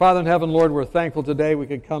Father in heaven, Lord, we're thankful today we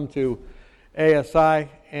could come to ASI,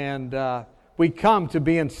 and we come to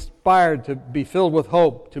be inspired, to be filled with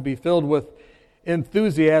hope, to be filled with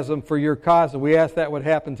enthusiasm for your cause. And we ask that would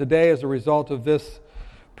happen today as a result of this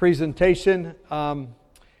presentation, and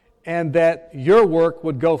that your work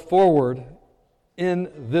would go forward in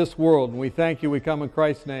this world. And we thank you. We come in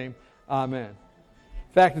Christ's name. Amen.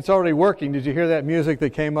 In fact, it's already working. Did you hear that music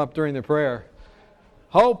that came up during the prayer?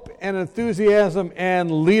 Hope and enthusiasm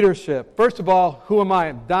and leadership. First of all, who am I?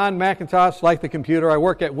 I'm Don Mackintosh, like the computer. I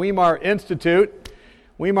work at Weimar Institute.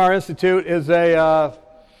 Weimar Institute is a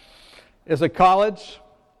college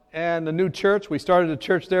and a new church. We started a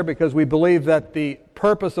church there because we believe that the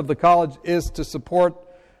purpose of the college is to support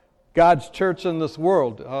God's church in this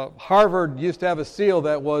world. Harvard used to have a seal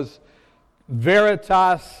that was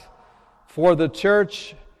Veritas for the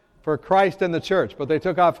church, for Christ and the church. But they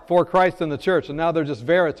took off for Christ and the church, and now they're just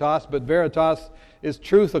Veritas, but Veritas is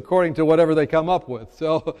truth according to whatever they come up with.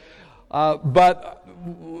 So, but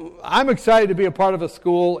I'm excited to be a part of a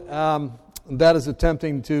school that is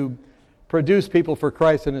attempting to produce people for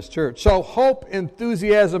Christ and His church. So hope,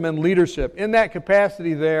 enthusiasm, and leadership. In that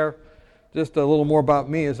capacity there, just a little more about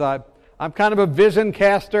me, is I'm kind of a vision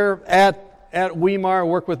caster at Weimar. I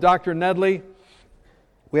work with Dr. Nedley.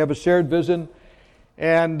 We have a shared vision.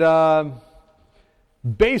 And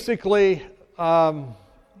basically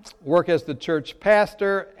work as the church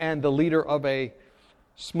pastor and the leader of a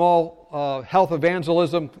small health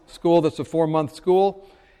evangelism school that's a 4-month school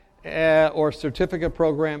or certificate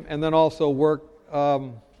program, and then also work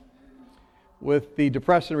with the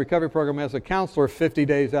Depression Recovery Program as a counselor 50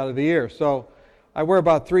 days out of the year. So I wear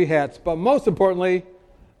about 3 hats, but most importantly,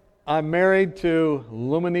 I'm married to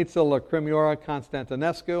Luminița Lacrimioara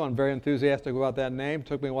Constantinescu. I'm very enthusiastic about that name. It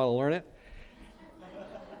took me a while to learn it.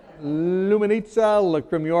 Luminița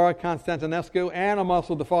Lacrimioara Constantinescu, and I'm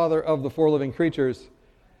also the father of the 4 living creatures,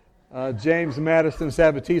 James Madison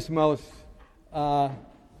Sabatismos,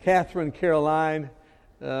 Catherine Caroline,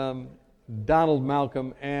 Donald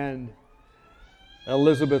Malcolm, and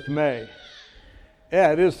Elizabeth May.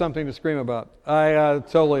 Yeah, it is something to scream about. I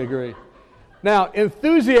totally agree. Now,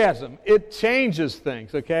 enthusiasm, it changes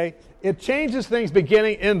things, okay? It changes things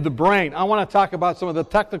beginning in the brain. I want to talk about some of the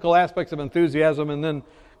technical aspects of enthusiasm and then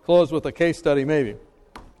close with a case study maybe.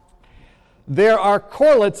 There are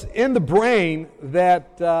correlates in the brain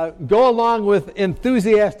that go along with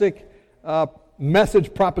enthusiastic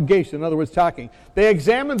message propagation, in other words, talking. They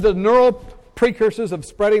examined the neural precursors of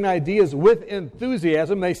spreading ideas with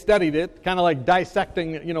enthusiasm. They studied it, kind of like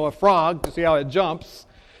dissecting, a frog to see how it jumps.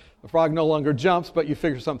 The frog no longer jumps, but you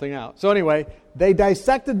figure something out. So anyway, they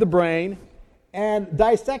dissected the brain and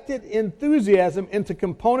dissected enthusiasm into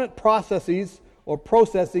component processes or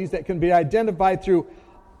processes that can be identified through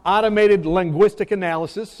automated linguistic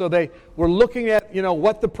analysis. So they were looking at,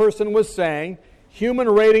 what the person was saying, human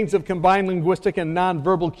ratings of combined linguistic and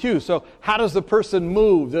nonverbal cues. So how does the person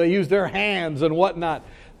move? Do they use their hands and whatnot?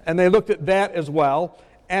 And they looked at that as well,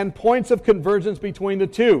 and points of convergence between the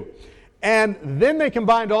two. And then they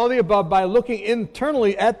combined all the above by looking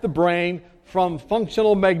internally at the brain from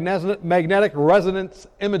functional magnetic resonance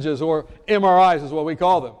images, or MRIs is what we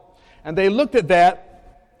call them. And they looked at that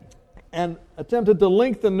and attempted to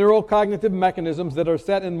link the neurocognitive mechanisms that are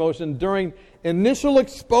set in motion during initial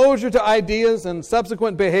exposure to ideas and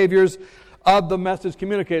subsequent behaviors of the message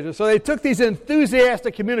communicators. So they took these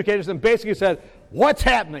enthusiastic communicators and basically said, what's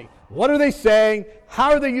happening? What are they saying?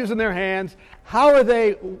 How are they using their hands? How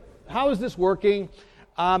is this working?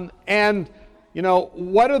 And,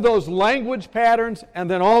 what are those language patterns? And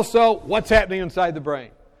then also, what's happening inside the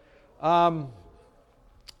brain?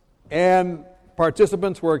 And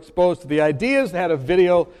participants were exposed to the ideas. They had a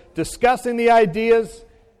video discussing the ideas.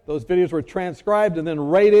 Those videos were transcribed and then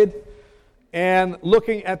rated. And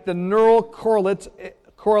looking at the neural correlates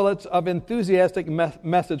of enthusiastic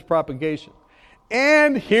message propagation.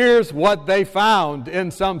 And here's what they found in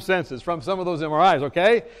some senses from some of those MRIs,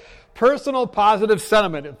 okay? Personal positive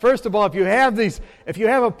sentiment. First of all, if you have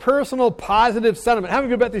a personal positive sentiment, how many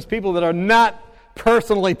of you bet these people that are not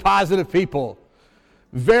personally positive people?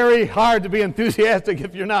 Very hard to be enthusiastic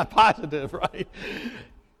if you're not positive, right?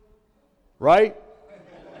 Right?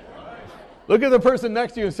 Look at the person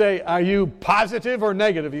next to you and say, are you positive or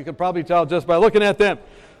negative? You can probably tell just by looking at them.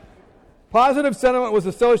 Positive sentiment was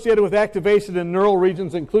associated with activation in neural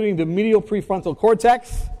regions, including the medial prefrontal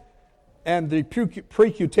cortex and the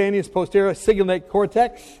precutaneous posterior cingulate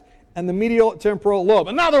cortex and the medial temporal lobe.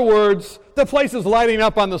 In other words, the place is lighting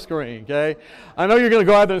up on the screen, okay? I know you're going to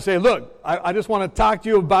go out there and say, look, I just want to talk to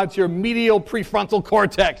you about your medial prefrontal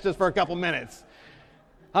cortex just for a couple minutes.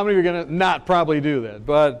 How many of you are going to not probably do that?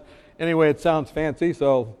 But anyway, it sounds fancy,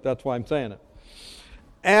 so that's why I'm saying it.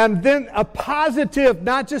 And then a positive,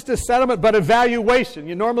 not just a sentiment, but evaluation.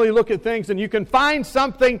 You normally look at things and you can find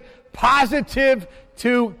something positive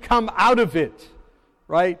to come out of it,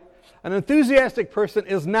 right? An enthusiastic person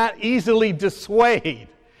is not easily dissuaded.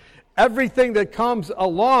 Everything that comes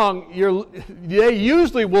along, they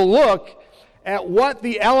usually will look at what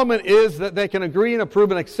the element is that they can agree and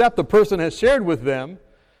approve and accept the person has shared with them.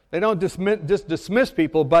 They don't just dismiss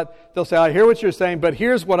people, but they'll say, I hear what you're saying, but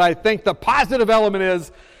here's what I think the positive element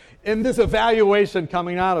is in this evaluation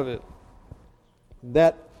coming out of it.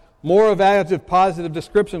 That more evaluative positive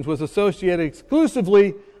descriptions was associated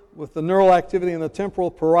exclusively with the neural activity in the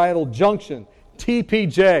temporal parietal junction,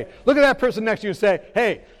 TPJ. Look at that person next to you and say,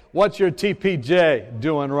 hey, what's your TPJ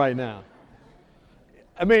doing right now?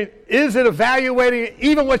 I mean, is it evaluating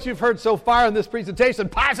even what you've heard so far in this presentation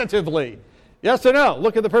positively? Yes or no?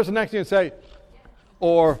 Look at the person next to you and say,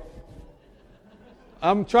 or,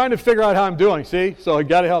 I'm trying to figure out how I'm doing, see? So you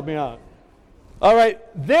got to help me out. All right,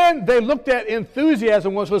 then they looked at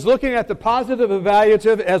enthusiasm, which was looking at the positive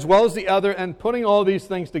evaluative as well as the other and putting all these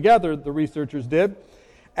things together, the researchers did.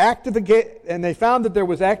 And they found that there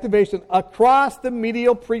was activation across the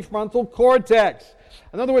medial prefrontal cortex.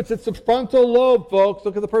 In other words, it's the frontal lobe, folks.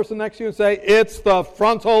 Look at the person next to you and say, it's the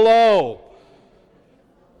frontal lobe.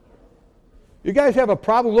 You guys have a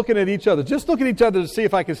problem looking at each other. Just look at each other to see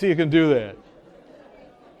if I can see you can do that.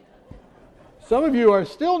 Some of you are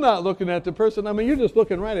still not looking at the person. I mean, you're just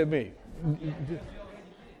looking right at me.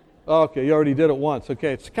 Okay, you already did it once.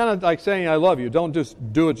 Okay, it's kind of like saying I love you. Don't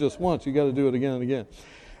just do it just once. You got to do it again and again.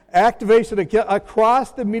 Activation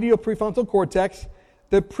across the medial prefrontal cortex,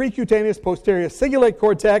 the precutaneous posterior cingulate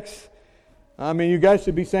cortex. I mean, you guys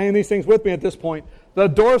should be saying these things with me at this point. The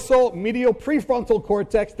dorsal medial prefrontal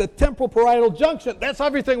cortex, the temporal parietal junction. That's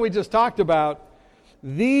everything we just talked about.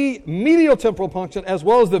 The medial temporal function as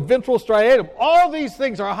well as the ventral striatum. All these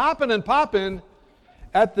things are hopping and popping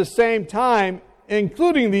at the same time,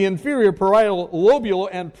 including the inferior parietal lobular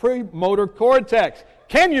and premotor cortex.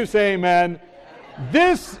 Can you say amen?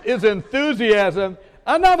 This is enthusiasm.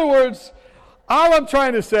 In other words, all I'm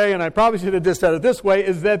trying to say, and I probably should have just said it this way,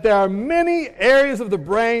 is that there are many areas of the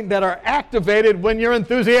brain that are activated when you're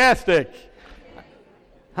enthusiastic.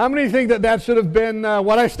 How many think that should have been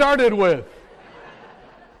what I started with?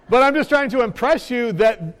 But I'm just trying to impress you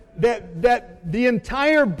that the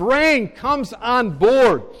entire brain comes on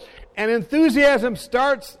board. And enthusiasm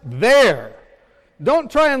starts there.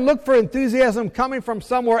 Don't try and look for enthusiasm coming from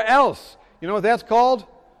somewhere else. You know what that's called?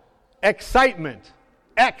 Excitement.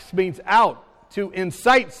 X means out. To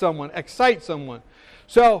incite someone, excite someone.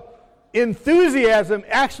 So enthusiasm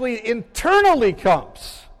actually internally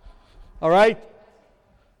comes. All right?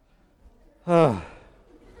 And,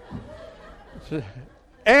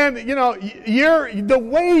 you know, the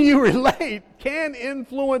way you relate can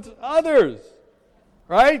influence others,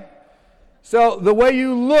 right? So the way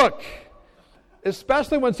you look,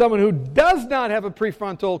 especially when someone who does not have a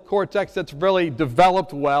prefrontal cortex that's really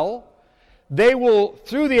developed well, they will,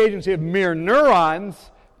 through the agency of mere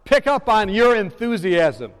neurons, pick up on your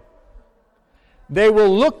enthusiasm. They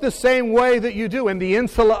will look the same way that you do in the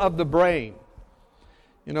insula of the brain.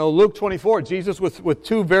 You know, Luke 24, Jesus with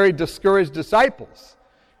two very discouraged disciples.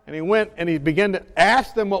 And he went and he began to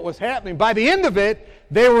ask them what was happening. By the end of it,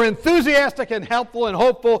 they were enthusiastic and helpful and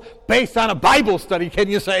hopeful based on a Bible study. Can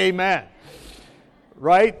you say amen?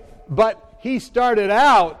 Right? But he started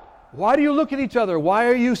out, why do you look at each other? Why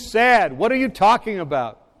are you sad? What are you talking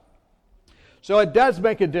about? So it does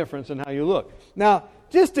make a difference in how you look. Now,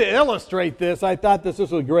 just to illustrate this, I thought this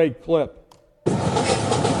was a great clip.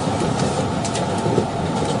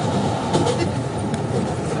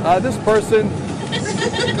 This person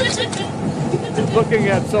is looking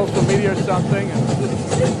at social media or something,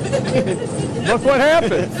 and look what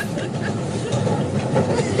happens.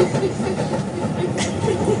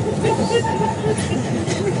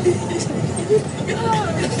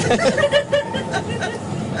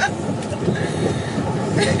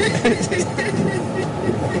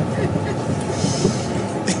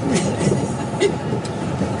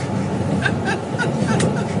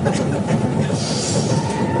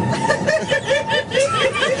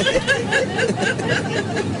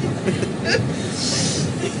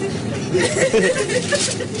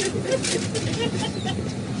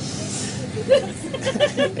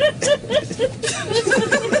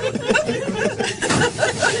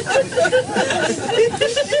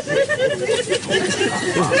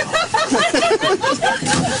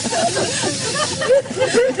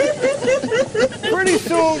 Pretty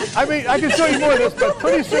soon, I mean, I can show you more of this, but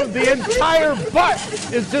pretty soon the entire butt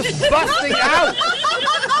is just busting out.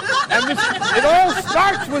 And it all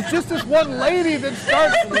starts with just this one lady that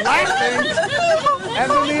starts laughing, and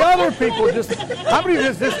then the other people just, how many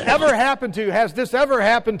has this ever happened to you? Has this ever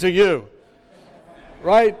happened to you?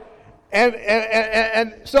 Right?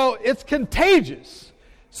 And so it's contagious.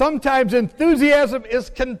 Sometimes enthusiasm is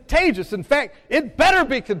contagious. In fact, it better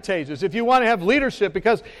be contagious if you want to have leadership,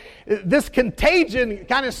 because this contagion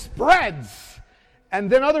kind of spreads. And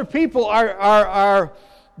then other people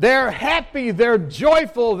they're happy, they're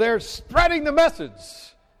joyful, they're spreading the message.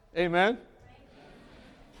 Amen?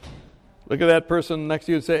 Look at that person next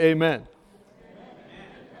to you and say amen.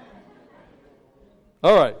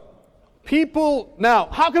 All right. People, now,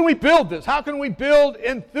 how can we build this? How can we build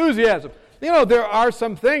enthusiasm? You know, there are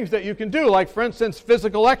some things that you can do, like, for instance,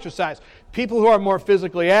 physical exercise. People who are more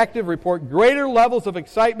physically active report greater levels of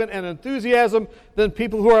excitement and enthusiasm than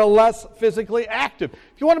people who are less physically active.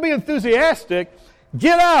 If you want to be enthusiastic,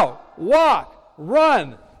 get out, walk,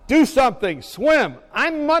 run, do something, swim.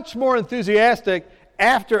 I'm much more enthusiastic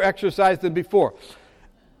after exercise than before.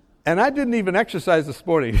 And I didn't even exercise this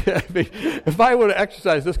morning. I mean, if I would have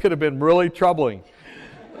exercised, this could have been really troubling.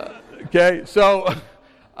 Okay, so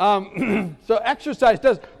exercise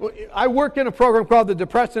does. I work in a program called the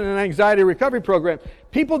Depression and Anxiety Recovery Program.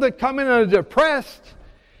 People that come in and are depressed,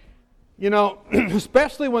 you know,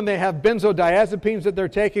 especially when they have benzodiazepines that they're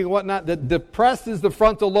taking and whatnot, that depresses the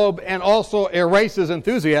frontal lobe and also erases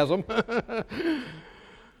enthusiasm.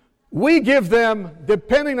 We give them,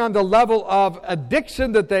 depending on the level of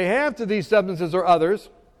addiction that they have to these substances or others,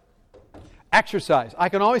 exercise. I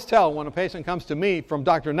can always tell when a patient comes to me from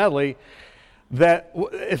Dr. Nedley that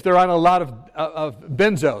if they're on a lot of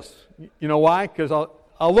benzos. You know why? Because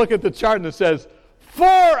I'll look at the chart and it says 4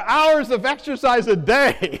 hours of exercise a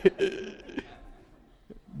day.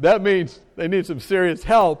 That means they need some serious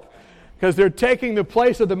help, because they're taking the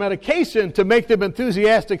place of the medication to make them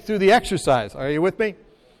enthusiastic through the exercise. Are you with me?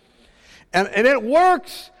 And it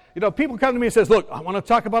works. You know, people come to me and says, look, I want to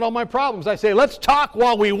talk about all my problems. I say, let's talk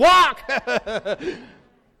while we walk.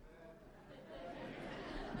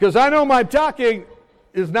 Because I know my talking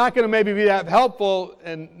is not going to maybe be that helpful,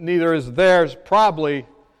 and neither is theirs probably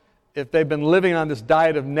if they've been living on this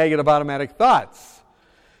diet of negative automatic thoughts.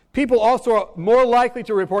 People also are more likely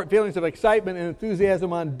to report feelings of excitement and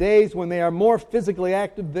enthusiasm on days when they are more physically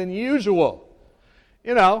active than usual.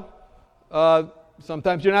 You know,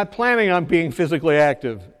 sometimes you're not planning on being physically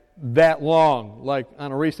active that long, like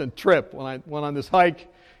on a recent trip when I went on this hike,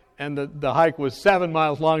 and the hike was 7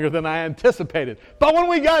 miles longer than I anticipated. But when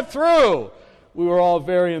we got through, we were all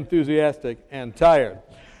very enthusiastic and tired.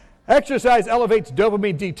 Exercise elevates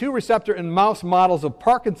dopamine D2 receptor in mouse models of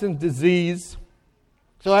Parkinson's disease.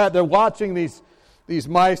 So they're watching these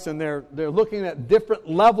mice, and they're looking at different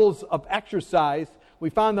levels of exercise.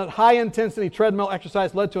 We found that high-intensity treadmill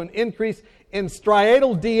exercise led to an increase in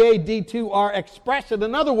striatal DA-D2R expression.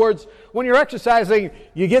 In other words, when you're exercising,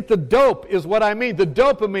 you get the dope, is what I mean. The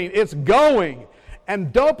dopamine, it's going.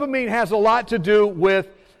 And dopamine has a lot to do with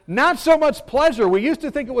not so much pleasure. We used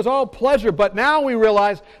to think it was all pleasure, but now we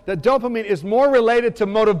realize that dopamine is more related to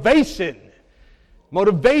motivation.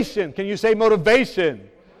 Motivation. Can you say motivation?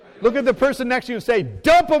 Look at the person next to you and say,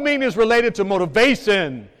 dopamine is related to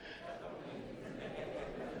motivation.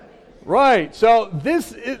 Right, so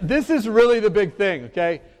this is really the big thing,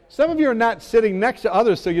 okay? Some of you are not sitting next to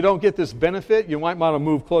others, so you don't get this benefit. You might want to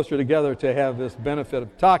move closer together to have this benefit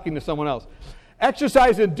of talking to someone else.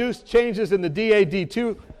 Exercise-induced changes in the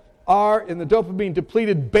DA-D2R in the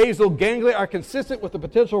dopamine-depleted basal ganglia are consistent with the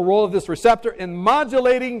potential role of this receptor in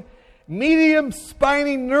modulating medium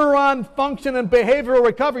spiny neuron function and behavioral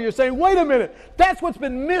recovery. You're saying, wait a minute, that's what's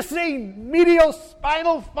been missing, medial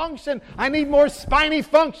spinal function. I need more spiny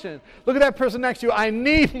function. Look at that person next to you. I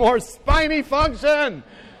need more spiny function.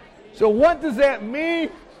 So what does that mean?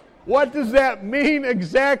 What does that mean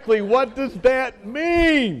exactly? What does that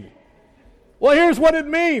mean? Well, here's what it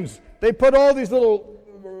means. They put all these little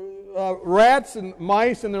rats and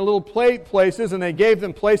mice in their little places, and they gave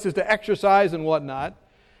them places to exercise and whatnot.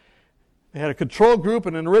 They had a control group,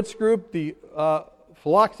 an enriched group, the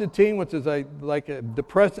fluoxetine, which is like a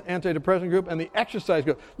antidepressant group, and the exercise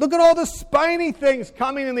group. Look at all the spiny things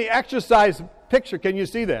coming in the exercise picture. Can you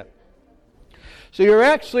see that? So you're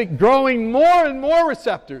actually growing more and more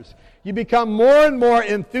receptors. You become more and more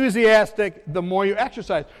enthusiastic the more you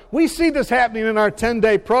exercise. We see this happening in our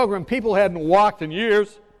 10-day program. People hadn't walked in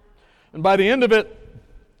years, and by the end of it,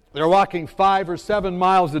 they're walking 5 or 7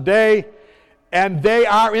 miles a day, and they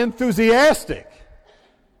are enthusiastic.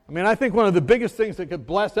 I mean, I think one of the biggest things that could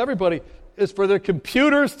bless everybody, is for their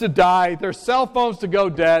computers to die, their cell phones to go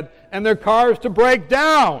dead, and their cars to break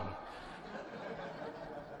down.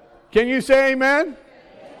 Can you say amen?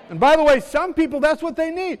 And by the way, some people, that's what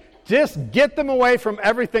they need. Just get them away from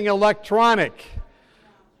everything electronic.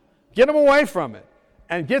 Get them away from it.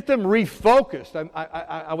 And get them refocused.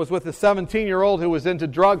 I was with a 17-year-old who was into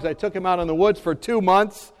drugs. I took him out in the woods for 2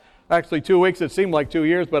 months. Actually, 2 weeks. It seemed like 2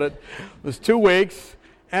 years, but it was 2 weeks.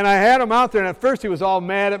 And I had him out there, and at first he was all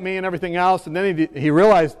mad at me and everything else. And then he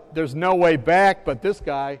realized there's no way back. But this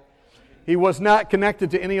guy, he was not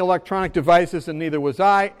connected to any electronic devices, and neither was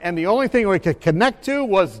I. And the only thing we could connect to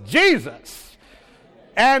was Jesus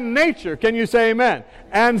and nature. Can you say amen?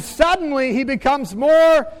 And suddenly he becomes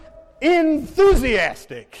more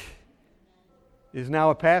enthusiastic. He's now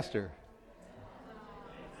a pastor.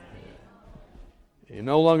 He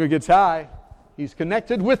no longer gets high. He's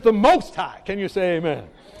connected with the Most High. Can you say amen?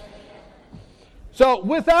 So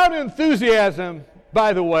without enthusiasm,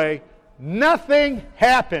 by the way, nothing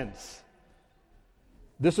happens.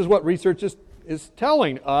 This is what research is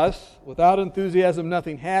telling us. Without enthusiasm,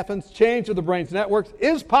 nothing happens. Change of the brain's networks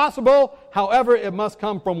is possible. However, it must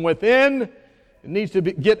come from within. It needs to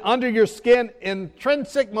get under your skin.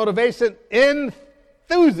 Intrinsic motivation,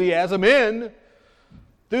 enthusiasm.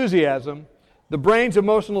 The brain's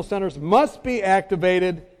emotional centers must be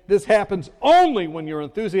activated. This happens only when you're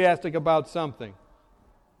enthusiastic about something.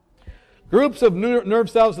 Groups of nerve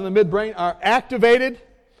cells in the midbrain are activated,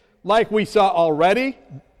 like we saw already.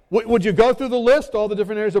 Would you go through the list, all the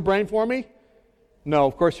different areas of brain for me? No,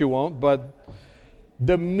 of course you won't, but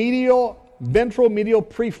the ventral medial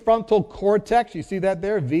prefrontal cortex, you see that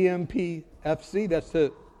there, VMPFC, that's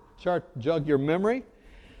to jog your memory.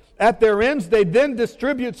 At their ends, they then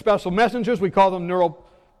distribute special messengers. We call them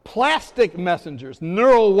neuroplastic messengers.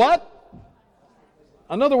 Neural what?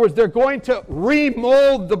 In other words, they're going to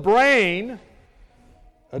remold the brain.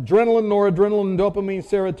 Adrenaline, noradrenaline, dopamine,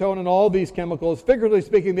 serotonin, all these chemicals, figuratively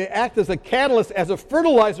speaking, they act as a catalyst, as a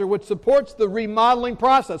fertilizer, which supports the remodeling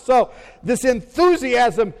process. So this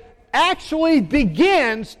enthusiasm actually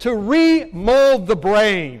begins to remold the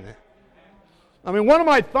brain. I mean, one of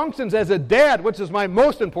my functions as a dad, which is my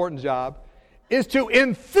most important job, is to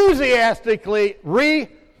enthusiastically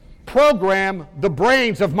reprogram the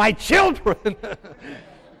brains of my children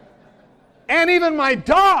and even my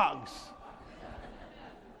dogs.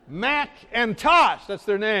 Mackintosh, that's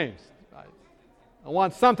their names. I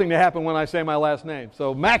want something to happen when I say my last name.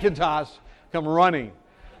 So Mackintosh, come running.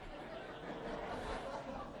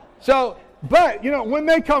 So, but, when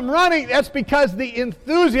they come running, that's because the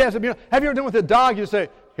enthusiasm, have you ever done with a dog? You say,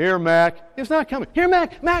 here, Mac. It's not coming. Here,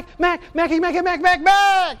 Mac, Mac.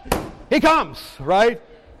 He comes, right?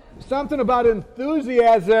 Something about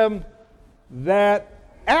enthusiasm that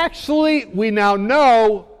actually, we now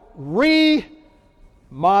know, remodels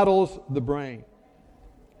the brain.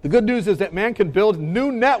 The good news is that man can build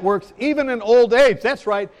new networks even in old age. That's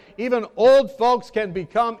right. Even old folks can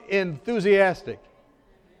become enthusiastic.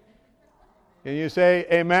 Can you say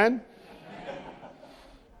amen?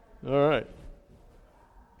 All right.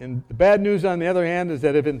 And the bad news, on the other hand, is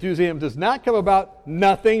that if enthusiasm does not come about,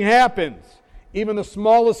 nothing happens. Even the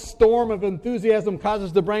smallest storm of enthusiasm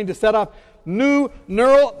causes the brain to set off new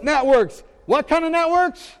neural networks. What kind of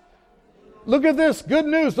networks? Look at this. Good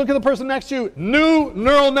news. Look at the person next to you. New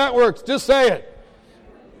neural networks. Just say it.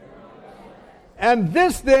 And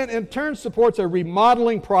this then, in turn, supports a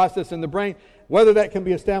remodeling process in the brain. Whether that can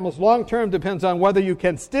be established long-term depends on whether you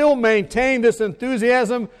can still maintain this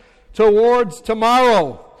enthusiasm towards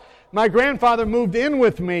tomorrow. My grandfather moved in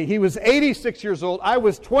with me. He was 86 years old. I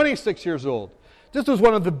was 26 years old. This was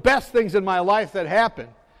one of the best things in my life that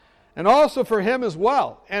happened. And also for him as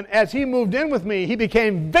well. And as he moved in with me, he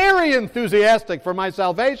became very enthusiastic for my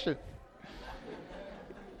salvation.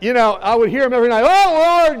 I would hear him every night,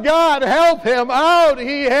 oh, Lord God, help him out.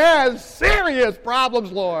 He has serious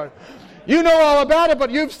problems, Lord. You know all about it,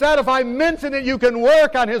 but you've said if I mention it, you can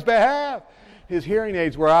work on his behalf. His hearing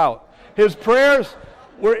aids were out. His prayers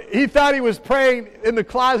he thought he was praying in the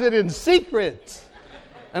closet in secret.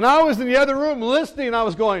 And I was in the other room listening, and I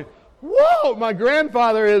was going, whoa, my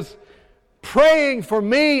grandfather is praying for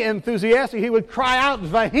me enthusiastic. He would cry out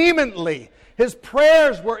vehemently. His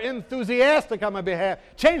prayers were enthusiastic on my behalf.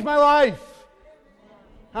 Changed my life.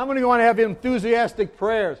 How many want to have enthusiastic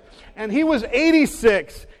prayers? And he was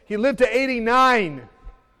 86. He lived to 89.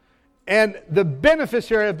 And the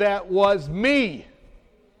beneficiary of that was me.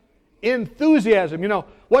 Enthusiasm.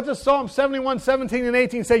 What does Psalm 71, 17 and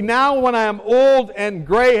 18 say? Now when I am old and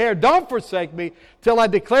gray hair, don't forsake me till I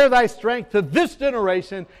declare thy strength to this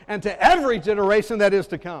generation and to every generation that is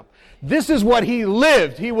to come. This is what he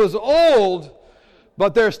lived. He was old,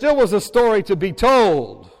 but there still was a story to be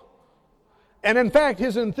told. And in fact,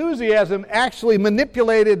 his enthusiasm actually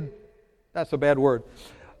manipulated, that's a bad word,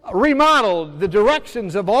 remodeled the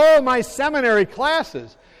directions of all my seminary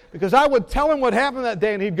classes. Because I would tell him what happened that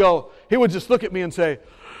day, and he would just look at me and say,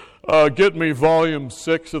 get me volume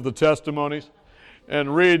 6 of the testimonies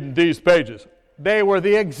and read these pages. They were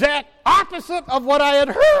the exact opposite of what I had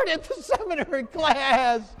heard in the seminary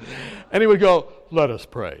class. And he would go, let us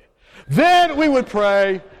pray. Then we would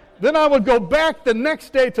pray. Then I would go back the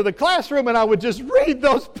next day to the classroom and I would just read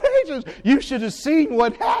those pages. You should have seen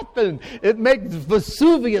what happened. It makes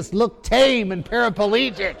Vesuvius look tame and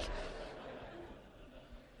paraplegic.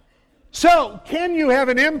 So, can you have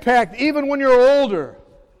an impact even when you're older?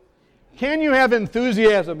 Can you have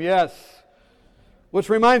enthusiasm? Yes. Which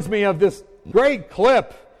reminds me of this great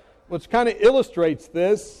clip which kind of illustrates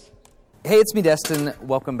this. Hey, it's me, Destin.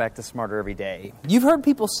 Welcome back to Smarter Every Day. You've heard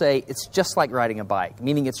people say it's just like riding a bike,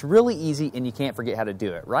 meaning it's really easy and you can't forget how to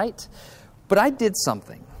do it, right? But I did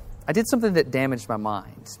something. I did something that damaged my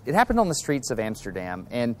mind. It happened on the streets of Amsterdam,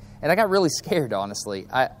 and I got really scared, honestly.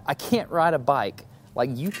 I can't ride a bike like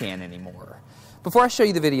you can anymore. Before I show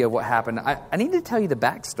you the video of what happened, I need to tell you the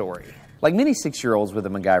backstory. Like many 6-year-olds with a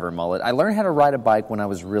MacGyver mullet, I learned how to ride a bike when I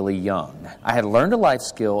was really young. I had learned a life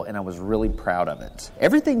skill, and I was really proud of it.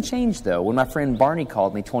 Everything changed, though, when my friend Barney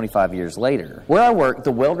called me 25 years later. Where I work,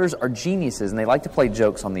 the welders are geniuses, and they like to play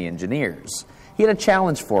jokes on the engineers. He had a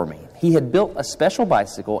challenge for me. He had built a special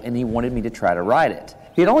bicycle, and he wanted me to try to ride it.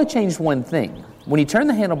 He had only changed one thing. When you turn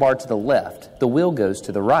the handlebar to the left, the wheel goes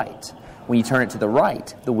to the right. When you turn it to the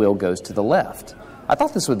right, the wheel goes to the left. I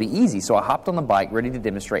thought this would be easy, so I hopped on the bike ready to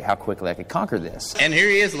demonstrate how quickly I could conquer this. And here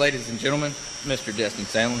he is, ladies and gentlemen, Mr. Destin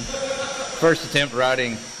Sandlin. First attempt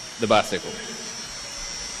riding the bicycle.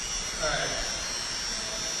 All right.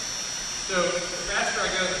 So, the faster I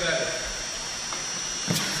go, the better.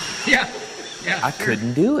 Yeah. I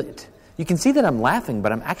couldn't do it. You can see that I'm laughing,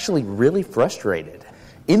 but I'm actually really frustrated.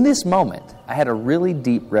 In this moment, I had a really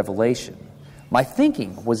deep revelation. My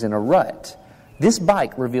thinking was in a rut. This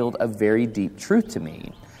bike revealed a very deep truth to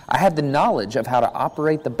me. I had the knowledge of how to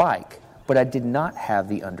operate the bike, but I did not have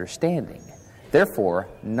the understanding. Therefore,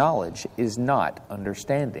 knowledge is not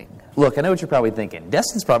understanding. Look, I know what you're probably thinking.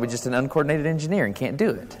 Destin's probably just an uncoordinated engineer and can't do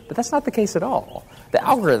it. But that's not the case at all. The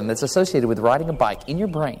algorithm that's associated with riding a bike in your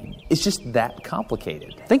brain is just that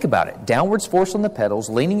complicated. Think about it. Downwards force on the pedals,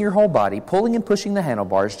 leaning your whole body, pulling and pushing the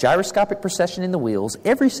handlebars, gyroscopic precession in the wheels.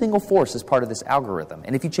 Every single force is part of this algorithm.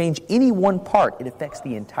 And if you change any one part, it affects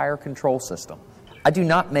the entire control system. I do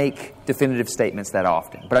not make definitive statements that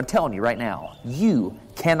often, but I'm telling you right now, you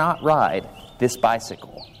cannot ride this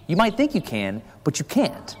bicycle. You might think you can, but you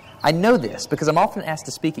can't. I know this because I'm often asked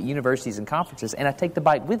to speak at universities and conferences, and I take the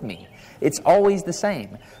bike with me. It's always the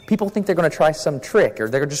same. People think they're going to try some trick or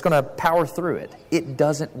they're just going to power through it. It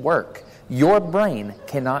doesn't work. Your brain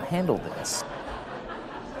cannot handle this.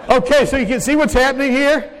 Okay, so you can see what's happening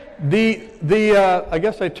here. I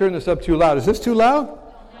guess I turned this up too loud. Is this too loud?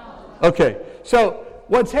 No. Okay, so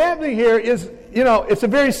what's happening here is, it's a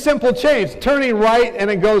very simple change. Turning right and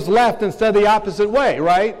it goes left instead of the opposite way,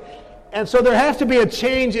 right? And so there has to be a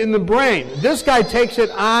change in the brain. This guy takes it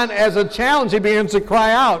on as a challenge. He begins to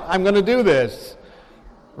cry out, I'm going to do this,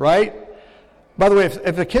 right? By the way,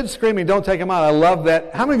 if the kid's screaming, don't take him out. I love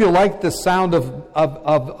that. How many of you like the sound of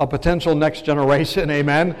a potential next generation?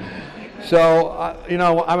 Amen? So,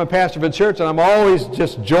 I'm a pastor of a church, and I'm always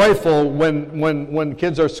just joyful when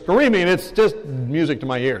kids are screaming. It's just music to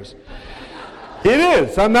my ears. It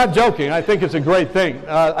is. I'm not joking. I think it's a great thing.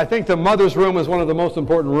 I think the mother's room is one of the most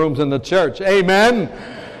important rooms in the church. Amen?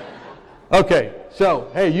 Okay, so,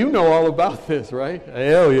 hey, you know all about this, right?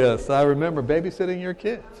 Oh, yes. I remember babysitting your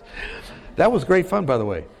kids. That was great fun, by the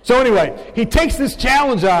way. So anyway, he takes this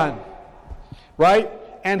challenge on, right?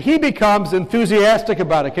 And he becomes enthusiastic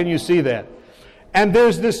about it. Can you see that? And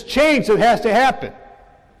there's this change that has to happen.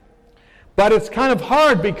 But it's kind of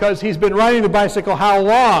hard because he's been riding the bicycle how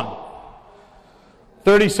long?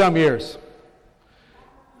 30-some years.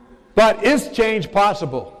 But is change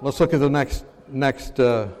possible? Let's look at the next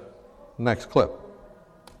clip.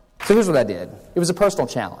 So here's what I did. It was a personal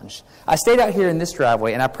challenge. I stayed out here in this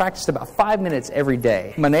driveway and I practiced about 5 minutes every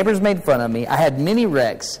day. My neighbors made fun of me. I had many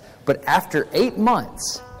wrecks, but after 8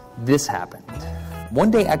 months, this happened. One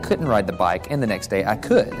day I couldn't ride the bike, and the next day I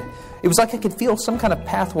could. It was like I could feel some kind of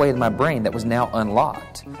pathway in my brain that was now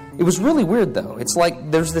unlocked. It was really weird, though. It's like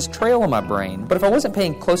there's this trail in my brain, but if I wasn't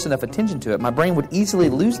paying close enough attention to it, my brain would easily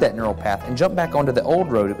lose that neural path and jump back onto the old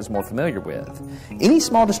road it was more familiar with. Any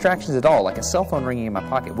small distractions at all, like a cell phone ringing in my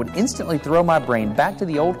pocket, would instantly throw my brain back to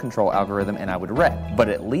the old control algorithm and I would wreck, but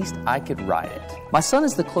at least I could ride it. My son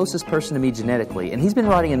is the closest person to me genetically, and he's been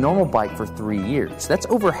riding a normal bike for 3 years. That's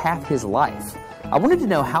over half his life. I wanted to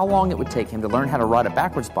know how long it would take him to learn how to ride a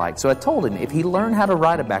backwards bike, so I told him if he learned how to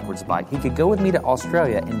ride a backwards bike, he could go with me to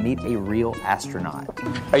Australia and meet a real astronaut.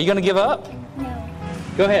 Are you going to give up? No.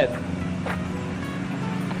 Go ahead.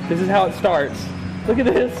 This is how it starts. Look at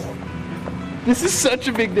this. This is such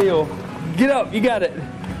a big deal. Get up, you got it.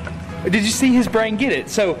 Did you see his brain get it?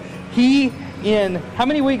 So in how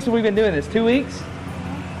many weeks have we been doing this? 2 weeks?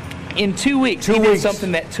 In 2 weeks, he did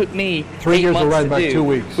something that took me 3 years to ride to by do, 2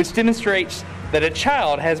 weeks. which demonstrates that a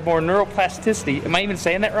child has more neuroplasticity, am I even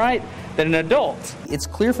saying that right, than an adult. It's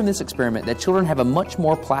clear from this experiment that children have a much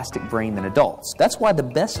more plastic brain than adults. That's why the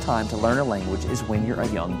best time to learn a language is when you're a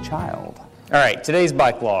young child. All right, today's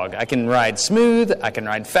bike log. I can ride smooth, I can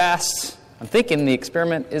ride fast. I'm thinking the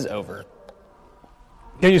experiment is over.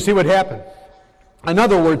 Can you see what happened? In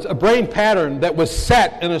other words, a brain pattern that was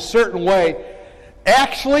set in a certain way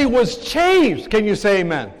actually was changed. Can you say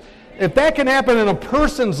amen? If that can happen in a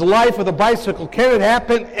person's life with a bicycle, can it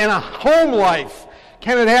happen in a home life?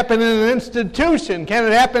 Can it happen in an institution? Can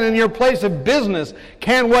it happen in your place of business?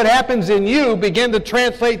 Can what happens in you begin to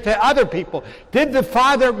translate to other people? Did the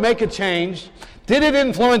father make a change? Did it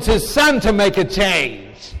influence his son to make a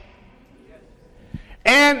change?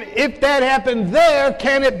 And if that happened there,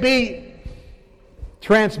 can it be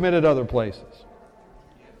transmitted other places?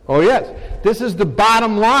 Oh yes, this is the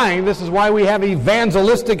bottom line. This is why we have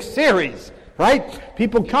evangelistic series, right?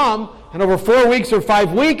 People come, and over 4 weeks or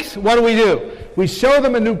 5 weeks, what do? We show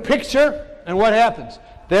them a new picture, and what happens?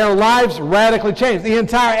 Their lives radically change. The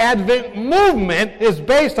entire Advent movement is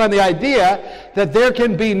based on the idea that there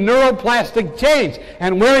can be neuroplastic change.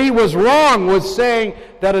 And where he was wrong was saying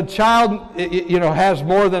that a child, has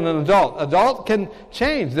more than an adult. Adult can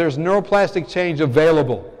change. There's neuroplastic change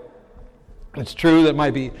available. It's true that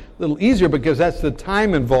might be a little easier because that's the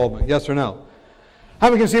time involvement. Yes or no? How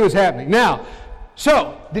many can see what's happening? Now,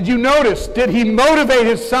 so, did you notice, did he motivate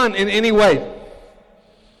his son in any way?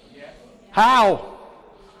 Yes. How?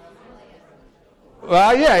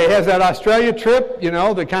 Well, yeah, he has that Australia trip,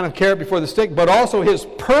 the kind of carrot before the stick, but also his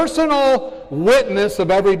personal witness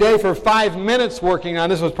of every day for 5 minutes working on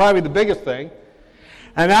this was probably the biggest thing.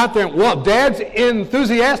 And out there, well, Dad's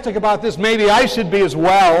enthusiastic about this, maybe I should be as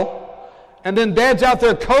well. And then Dad's out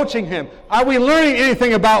there coaching him. Are we learning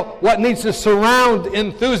anything about what needs to surround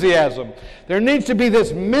enthusiasm? There needs to be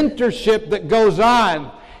this mentorship that goes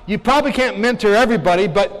on. You probably can't mentor everybody,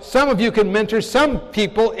 but some of you can mentor some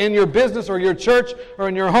people in your business or your church or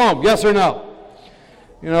in your home. Yes or no?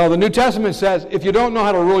 The New Testament says if you don't know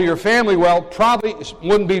how to rule your family well, probably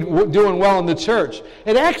wouldn't be doing well in the church.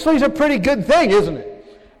 It actually is a pretty good thing, isn't it?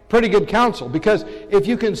 Pretty good counsel, because if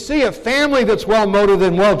you can see a family that's well motivated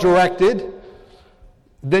and well directed,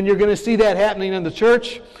 then you're going to see that happening in the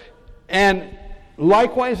church, and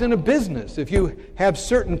likewise in a business. If you have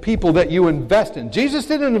certain people that you invest in, Jesus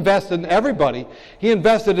didn't invest in everybody; he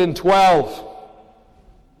invested in 12,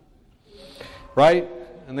 right?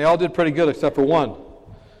 And they all did pretty good except for one.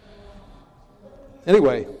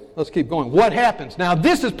 Anyway, let's keep going. What happens now?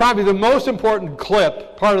 This is probably the most important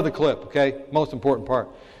part of the clip. Okay, most important part.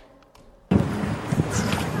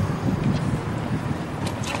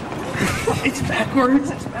 It's backwards.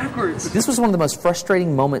 This was one of the most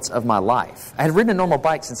frustrating moments of my life. I had ridden a normal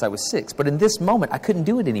bike since I was 6, but in this moment I couldn't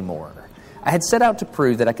do it anymore. I had set out to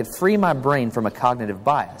prove that I could free my brain from a cognitive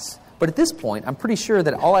bias. But at this point, I'm pretty sure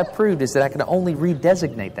that all I proved is that I could only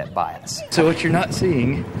redesignate that bias. So what you're not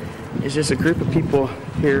seeing is just a group of people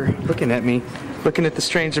here looking at me, looking at the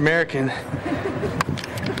strange American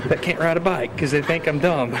that can't ride a bike because they think I'm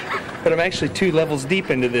dumb. But I'm actually 2 levels deep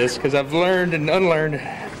into this because I've learned and unlearned.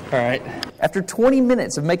 All right. After 20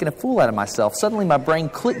 minutes of making a fool out of myself, suddenly my brain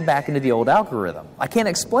clicked back into the old algorithm. I can't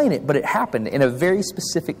explain it, but it happened in a very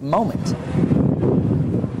specific moment.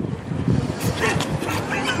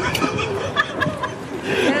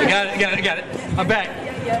 I got it. I'm back.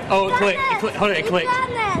 Oh, it clicked. Hold on, it clicked.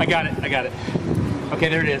 I got it. Okay,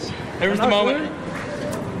 there it is. There was the moment.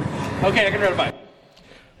 Okay, I can ride a bike.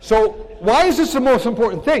 So, why is this the most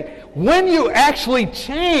important thing? When you actually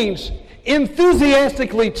change,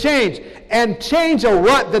 enthusiastically change, and change a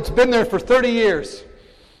rut that's been there for 30 years,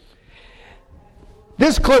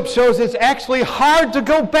 This clip shows it's actually hard to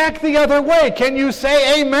go back the other way. Can you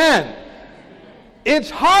say amen? It's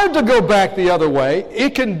hard to go back the other way.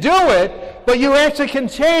 It can do it, but you actually can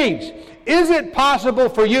change. Is it possible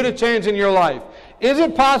for you to change in your life? Is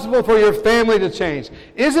it possible for your family to change?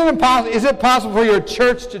 Is it possible for your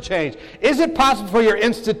church to change? Is it possible for your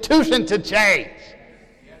institution to change?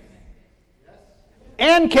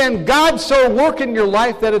 And can God so work in your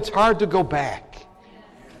life that it's hard to go back?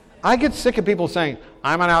 I get sick of people saying,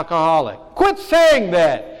 I'm an alcoholic. Quit saying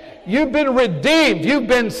that. You've been redeemed. You've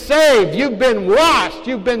been saved. You've been washed.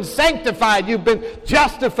 You've been sanctified. You've been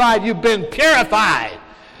justified. You've been purified.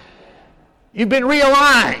 You've been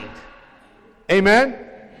realigned. Amen?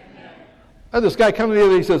 I had this guy come to me the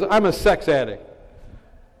other day, he says, I'm a sex addict.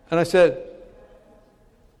 And I said,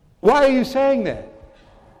 why are you saying that?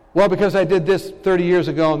 Well, because I did this 30 years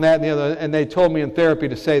ago and that and the other, and they told me in therapy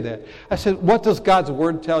to say that. I said, what does God's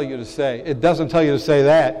Word tell you to say? It doesn't tell you to say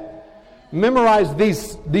that. Memorize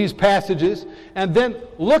these passages, and then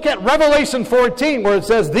look at Revelation 14 where it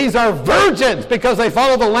says, these are virgins because they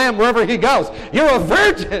follow the Lamb wherever he goes. You're a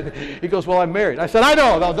virgin. He goes, well, I'm married. I said, I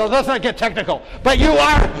know, let's not get technical. But you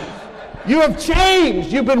have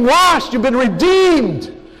changed. You've been washed. You've been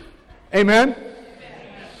redeemed. Amen?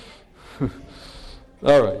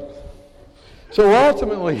 All right. So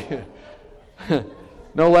ultimately,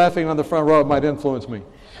 no laughing on the front row might influence me.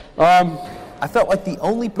 I felt like the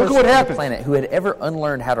only person on the planet who had ever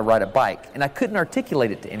unlearned how to ride a bike, and I couldn't articulate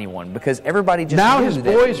it to anyone because everybody just now knew his that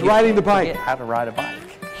boy's riding the bike. How to ride a bike.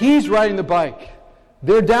 He's riding the bike.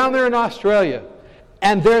 They're down there in Australia,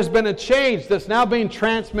 and there's been a change that's now being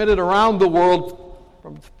transmitted around the world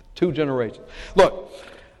from 2 generations. Look,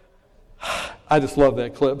 I just love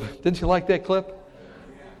that clip. Didn't you like that clip?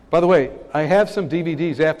 By the way, I have some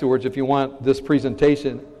DVDs afterwards if you want this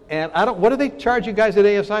presentation. And what do they charge you guys at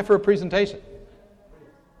ASI for a presentation?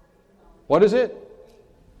 What is it?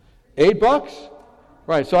 $8?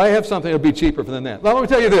 Right, so I have something that'll be cheaper than that. Now, let me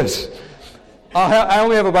tell you this. I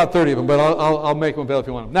only have about 30 of them, but I'll make them available if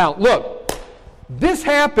you want them. Now, look, this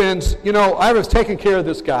happens, I was taking care of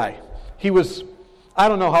this guy. He was, I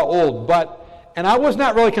don't know how old, and I was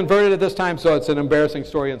not really converted at this time, so it's an embarrassing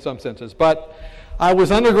story in some senses. But I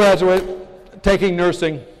was undergraduate, taking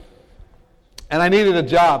nursing, and I needed a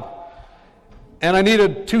job. And I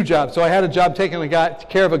needed 2 jobs. So I had a job taking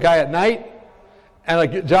care of a guy at night, and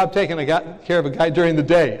a job taking care of a guy during the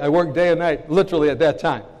day. I worked day and night, literally at that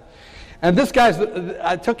time. And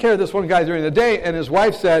I took care of this one guy during the day, and his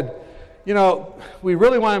wife said, we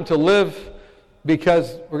really want him to live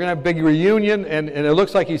because we're going to have a big reunion, and it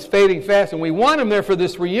looks like he's fading fast, and we want him there for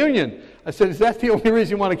this reunion. I said, is that the only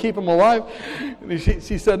reason you want to keep him alive? And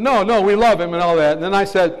she said, no, we love him and all that. And then I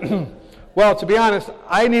said, well, to be honest,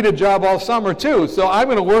 I need a job all summer too, so I'm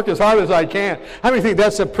going to work as hard as I can. How many think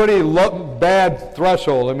that's a pretty bad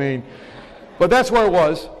threshold? But that's where it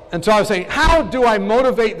was. And so I was saying, how do I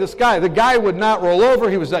motivate this guy? The guy would not roll over.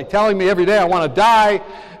 He was like telling me every day, I want to die.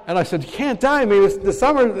 And I said, you can't die. It's the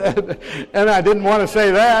summer. And I didn't want to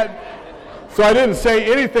say that. So I didn't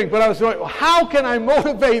say anything, but I was going, how can I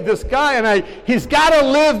motivate this guy? And he's got to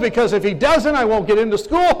live, because if he doesn't, I won't get into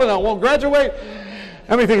school and I won't graduate.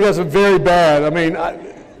 I think that's very bad.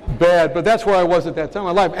 Bad, but that's where I was at that time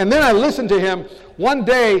in my life. And then I listened to him one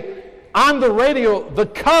day on the radio, the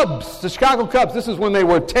Cubs, the Chicago Cubs. This is when they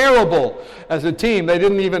were terrible as a team. They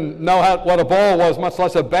didn't even know what a ball was, much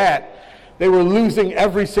less a bat. They were losing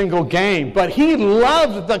every single game. But he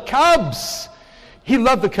loved the Cubs. He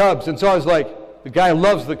loved the Cubs. And so I was like, the guy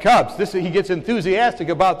loves the Cubs. He gets enthusiastic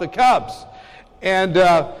about the Cubs. And,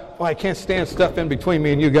 I can't stand stuff in between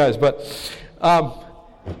me and you guys. But,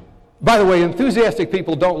 by the way, enthusiastic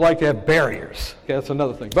people don't like to have barriers. Okay, that's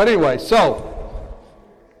another thing. But anyway, so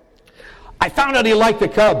I found out he liked the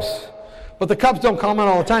Cubs. But the Cubs don't come on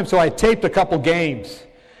all the time, so I taped a couple games.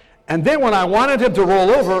 And then when I wanted him to roll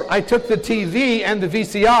over, I took the TV and the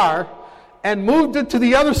VCR and moved it to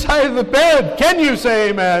the other side of the bed. Can you say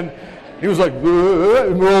amen? He was like, and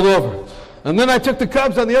rolled over. And then I took the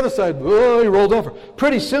Cubs on the other side. He rolled over.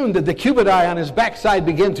 Pretty soon, the decubitus on his backside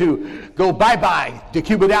began to go bye-bye,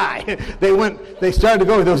 decubitus. They started to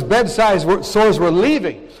go. Those bedside sores were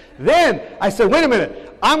leaving. Then I said, wait a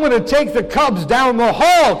minute. I'm going to take the Cubs down the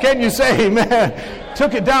hall. Can you say amen?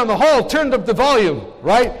 Took it down the hall, turned up the volume,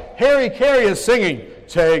 right? Harry Carey is singing,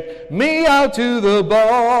 take me out to the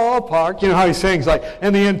ballpark. You know how he sings,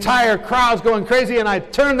 and the entire crowd's going crazy, and I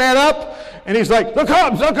turned that up, and he's like, the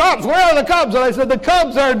Cubs, where are the Cubs? And I said, the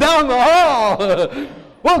Cubs are down the hall.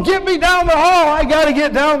 Well, get me down the hall. I got to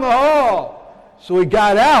get down the hall. So he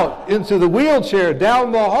got out into the wheelchair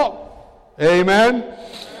down the hall. Amen?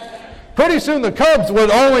 Pretty soon the Cubs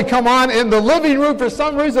would only come on in the living room for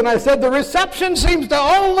some reason. I said, the reception seems to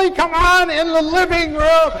only come on in the living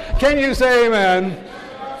room. Can you say amen?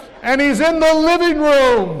 And he's in the living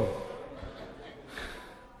room.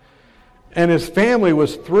 And his family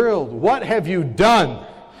was thrilled. What have you done?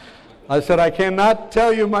 I said, I cannot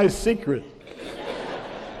tell you my secret.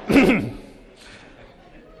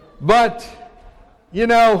 But, you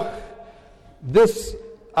know, this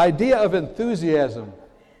idea of enthusiasm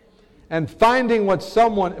and finding what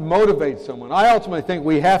motivates someone. I ultimately think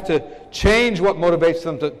we have to change what motivates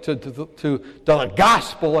them to the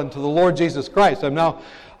gospel and to the Lord Jesus Christ. I'm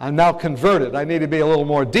now converted. I need to be a little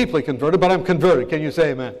more deeply converted, but I'm converted. Can you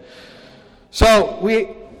say amen? So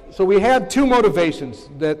we have two motivations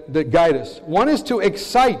that guide us. One is to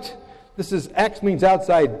excite. This is X means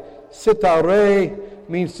outside. Citare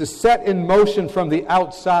means to set in motion from the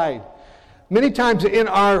outside. Many times in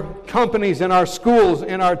our companies, in our schools,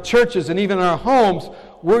 in our churches, and even in our homes,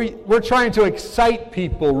 we're trying to excite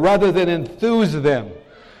people rather than enthuse them.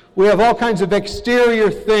 We have all kinds of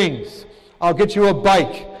exterior things. I'll get you a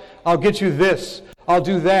bike. I'll get you this. I'll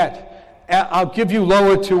do that. I'll give you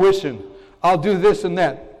lower tuition. I'll do this and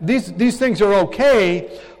that. These things are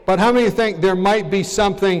okay, but how many think there might be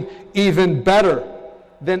something even better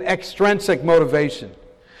than extrinsic motivation?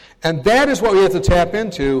 And that is what we have to tap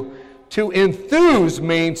into. To enthuse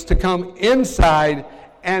means to come inside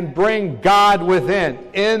and bring God within.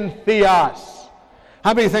 In theos.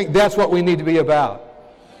 How many think that's what we need to be about?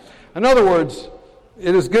 In other words,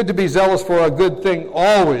 it is good to be zealous for a good thing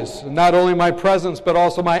always. Not only my presence, but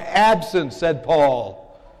also my absence, said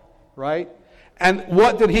Paul. Right? And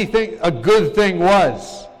what did he think a good thing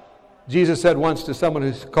was? Jesus said once to someone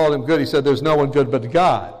who called him good, he said, there's no one good but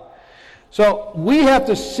God. So we have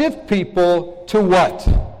to shift people to what?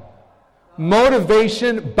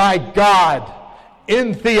 Motivation by God.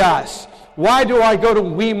 In theos. Why do I go to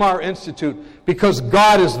Weimar Institute? Because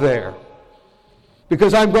God is there.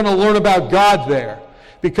 Because I'm going to learn about God there.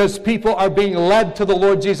 Because people are being led to the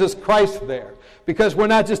Lord Jesus Christ there. Because we're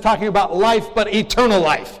not just talking about life, but eternal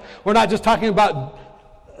life. We're not just talking about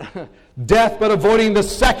death, but avoiding the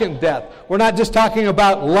second death. We're not just talking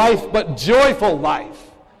about life, but joyful life.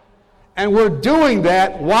 And we're doing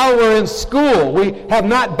that while we're in school. We have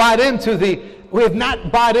not bought into the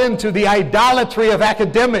idolatry of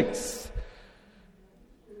academics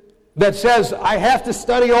that says I have to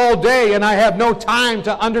study all day and I have no time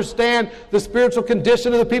to understand the spiritual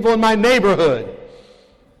condition of the people in my neighborhood.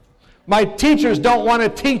 My teachers don't want to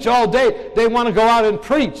teach all day. They want to go out and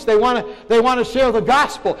preach. They want to share the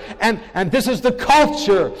gospel. And this is the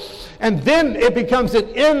culture. And then it becomes an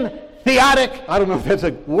entheotic, I don't know if that's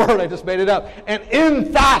a word, I just made it up, an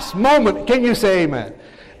enthos moment. Can you say amen?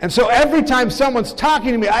 And so every time someone's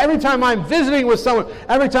talking to me, every time I'm visiting with someone,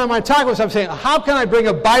 every time I talk with someone, I'm saying, how can I bring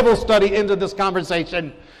a Bible study into this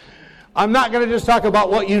conversation? I'm not going to just talk about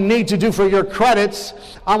what you need to do for your credits.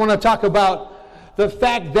 I want to talk about the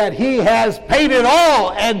fact that he has paid it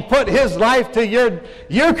all and put his life to your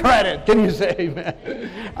credit. Can you say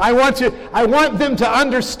amen? I want them to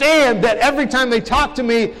understand that every time they talk to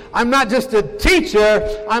me, I'm not just a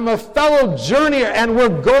teacher, I'm a fellow journeyer, and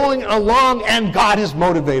we're going along and God is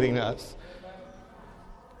motivating us.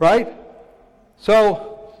 Right?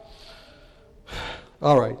 So,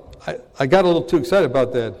 all right. I got a little too excited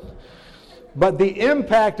about that. But the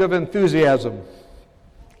impact of enthusiasm.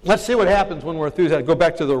 Let's see what happens when we're enthusiastic. Go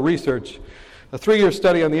back to the research. A 3-year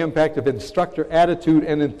study on the impact of instructor attitude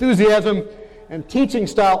and enthusiasm and teaching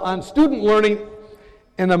style on student learning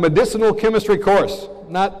in a medicinal chemistry course.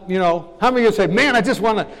 Not, how many of you say, man, I just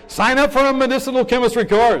want to sign up for a medicinal chemistry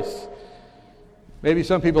course? Maybe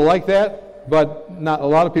some people like that, but not a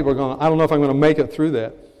lot of people are going, I don't know if I'm going to make it through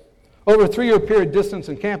that. Over a 3-year period, distance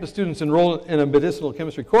and campus students enrolled in a medicinal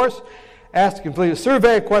chemistry course asked to complete a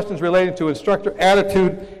survey of questions relating to instructor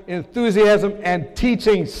attitude, enthusiasm, and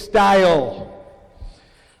teaching style,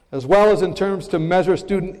 as well as in terms to measure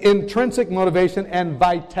student intrinsic motivation and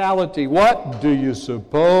vitality. What do you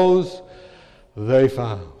suppose they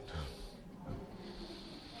found?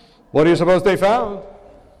 What do you suppose they found?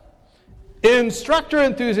 Instructor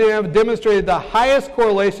enthusiasm demonstrated the highest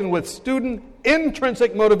correlation with student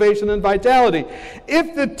intrinsic motivation and vitality.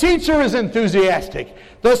 If the teacher is enthusiastic,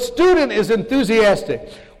 the student is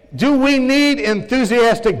enthusiastic. Do we need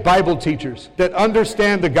enthusiastic Bible teachers that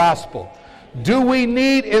understand the gospel? Do we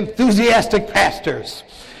need enthusiastic pastors?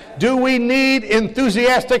 Do we need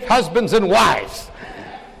enthusiastic husbands and wives?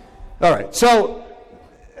 All right, so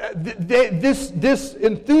this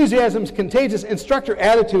enthusiasm is contagious. Instructor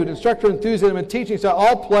attitude, instructor enthusiasm, and teaching style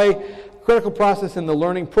all play a critical process in the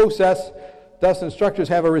learning process. Thus, instructors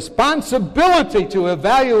have a responsibility to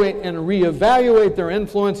evaluate and reevaluate their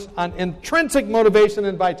influence on intrinsic motivation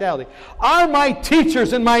and vitality. Are my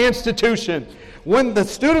teachers in my institution, when the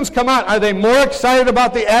students come out, are they more excited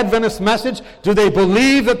about the Adventist message? Do they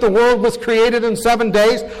believe that the world was created in 7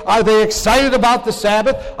 days? Are they excited about the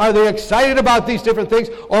Sabbath? Are they excited about these different things?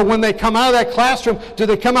 Or when they come out of that classroom, do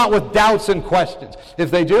they come out with doubts and questions?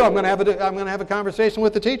 If they do, I'm going to have a conversation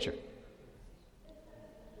with the teacher.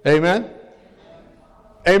 Amen?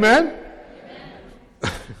 Amen?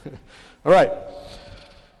 All right.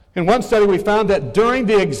 In one study, we found that during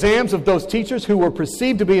the exams of those teachers who were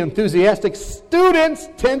perceived to be enthusiastic, students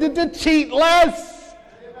tended to cheat less.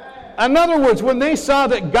 In other words, when they saw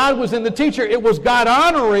that God was in the teacher, it was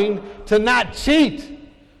God-honoring to not cheat.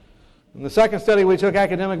 In the second study, we took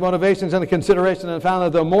academic motivations into consideration and found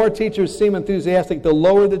that the more teachers seem enthusiastic, the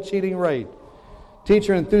lower the cheating rate.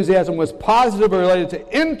 Teacher enthusiasm was positively related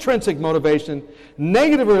to intrinsic motivation,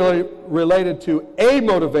 negatively related to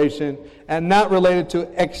amotivation, and not related to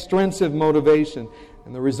extrinsic motivation.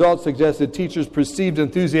 And the results suggest that teachers' perceived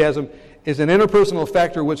enthusiasm is an interpersonal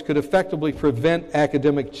factor which could effectively prevent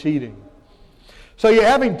academic cheating. So you're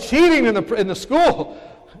having cheating in the school.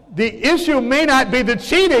 The issue may not be the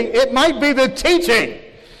cheating, it might be the teaching.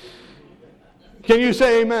 Can you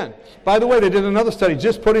say amen? By the way, they did another study.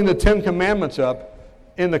 Just putting the 10 Commandments up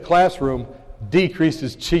in the classroom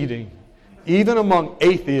decreases cheating, even among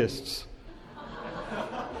atheists.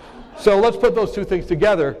 So let's put those two things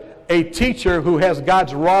together. A teacher who has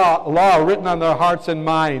God's law written on their hearts and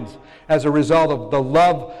minds as a result of the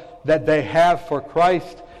love that they have for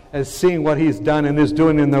Christ, as seeing what He's done and is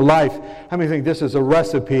doing in their life. How many think this is a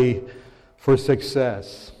recipe for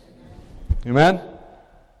success? Amen?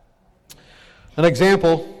 An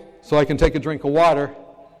example, so I can take a drink of water.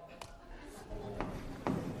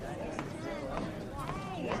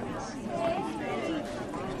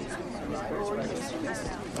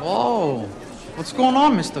 Whoa, what's going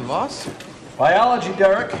on, Mr. Voss? Biology,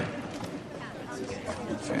 Derek.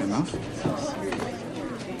 Fair enough.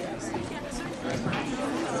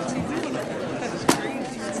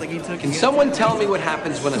 Can someone tell me what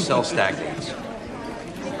happens when a cell stagnates?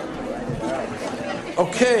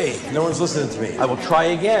 Okay, no one's listening to me. I will try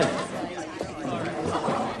again.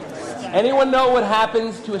 Anyone know what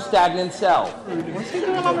happens to a stagnant cell? What's he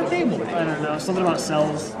doing on the table? I don't know, something about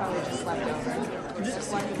cells.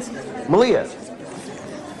 Malia,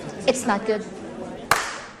 It's not good.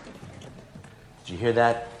 did you hear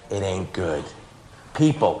that? It ain't good.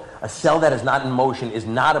 People, a cell that is not in motion is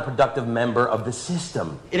not a productive member of the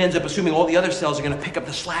system. It ends up assuming all the other cells are going to pick up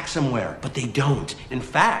the slack somewhere, but they don't. In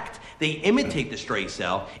fact, they imitate the stray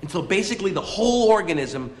cell until basically the whole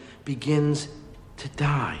organism begins to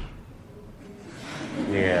die.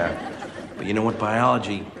 Yeah, but you know what?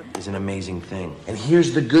 Biology is an amazing thing. And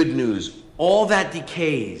here's the good news. All that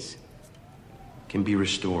decays can be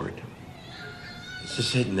restored. It's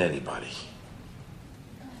just hitting anybody.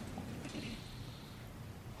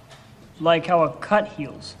 Like how a cut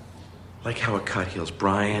heals. Like how a cut heals.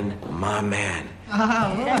 Brian, my man.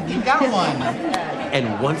 Look, you got one.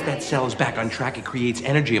 And once that cell is back on track, it creates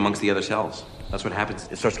energy amongst the other cells. That's what happens.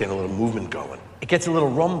 It starts getting a little movement going. It gets a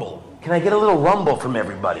little rumble. Can I get a little rumble from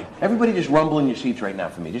everybody? Everybody just rumble in your seats right now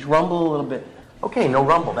for me. Just rumble a little bit. Okay, no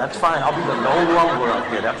rumble. That's fine. I'll be the lone rumbler up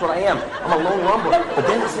here. That's what I am. I'm a lone rumbler. But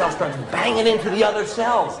then the cell starts banging into the other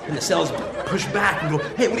cells. And the cells push back and go,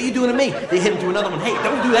 hey, what are you doing to me? They hit into another one. Hey,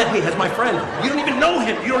 don't do that. Hey, that's my friend. You don't even know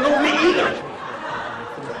him. You don't know me either.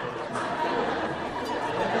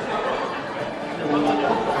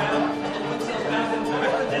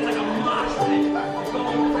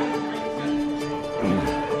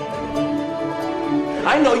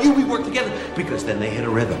 I know you, we work together. Because then they hit a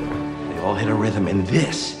rhythm. They all hit a rhythm, and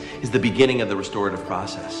this is the beginning of the restorative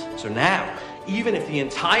process. So now, even if the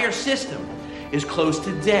entire system is close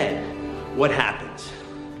to dead, what happens?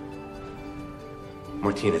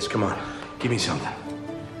 Martinez, come on, give me something.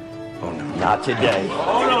 Oh no, not today.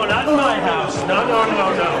 Oh no, not in my house. No.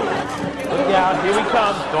 Look out, here we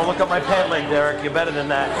come. Don't look up my pant leg, Derek. You're better than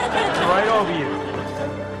that. It's right over you.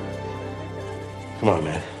 Come on,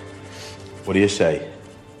 man. What do you say?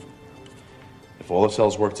 If all the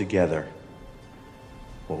cells work together,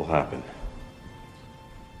 what will happen?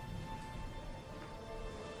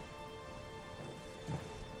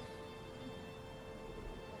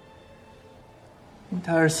 The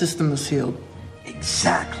entire system is healed.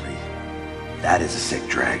 Exactly. That is a sick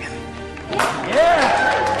dragon.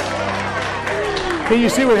 Can you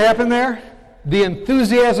see what happened there? The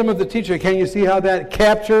enthusiasm of the teacher. Can you see how that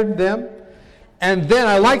captured them? And then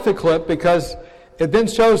I like the clip because It then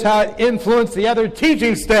shows how it influenced the other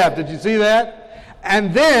teaching staff. Did you see that?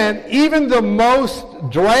 And then even the most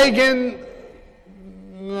dragon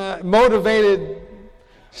motivated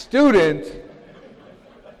student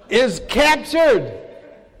is captured,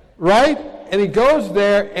 right? And he goes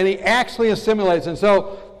there and he actually assimilates. And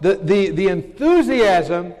so the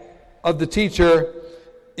enthusiasm of the teacher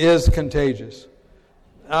is contagious.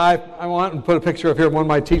 I want to put a picture up here of one of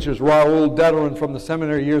my teachers, Raul Dederin, from the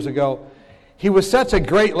seminary years ago. He was such a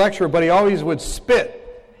great lecturer, but he always would spit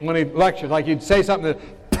when he lectured. Like he'd say something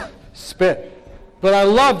that spit. But I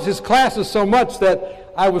loved his classes so much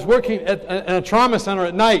that I was working at a trauma center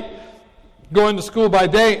at night, going to school by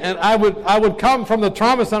day, and I would come from the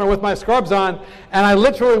trauma center with my scrubs on, and I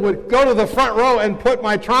literally would go to the front row and put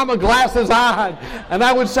my trauma glasses on, and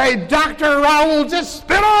I would say, Dr. Raul, just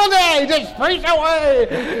spit all day, just preach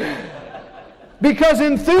away. Because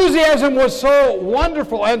enthusiasm was so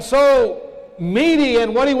wonderful and so meaty,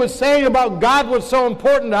 and what he was saying about God was so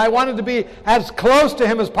important. I wanted to be as close to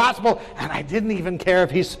him as possible, and I didn't even care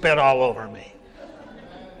if he spit all over me.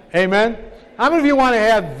 Amen? How many of you want to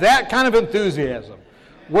have that kind of enthusiasm,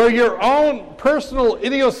 where your own personal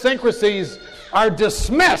idiosyncrasies are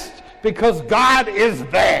dismissed because God is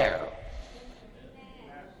there?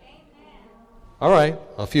 All right,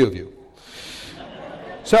 a few of you.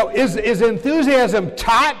 So is enthusiasm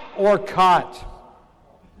taught or caught?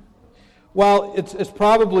 Well, it's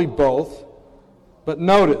probably both. But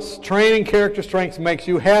notice, training character strengths makes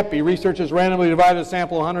you happy. Research has randomly divided a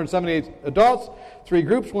sample of 178 adults, 3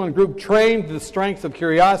 groups. One group trained the strengths of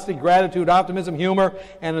curiosity, gratitude, optimism, humor,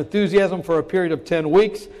 and enthusiasm for a period of 10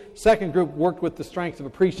 weeks. Second group worked with the strengths of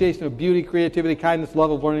appreciation of beauty, creativity, kindness,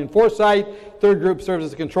 love of learning, and foresight. Third group served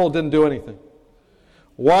as a control, didn't do anything.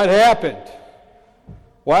 What happened?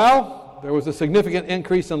 Well, there was a significant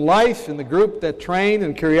increase in life in the group that trained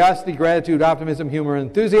in curiosity, gratitude, optimism, humor, and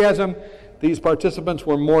enthusiasm. These participants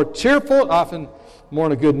were more cheerful, often more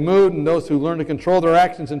in a good mood, and those who learned to control their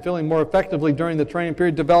actions and feeling more effectively during the training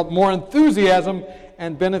period developed more enthusiasm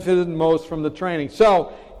and benefited most from the training.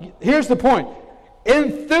 So, here's the point.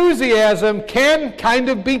 Enthusiasm can kind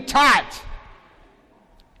of be taught,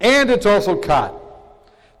 and it's also caught.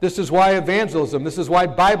 This is why evangelism, this is why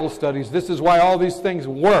Bible studies, this is why all these things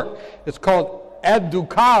work. It's called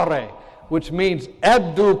educare, which means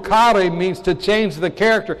educare means to change the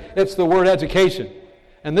character. It's the word education.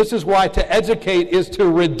 And this is why to educate is to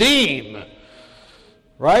redeem.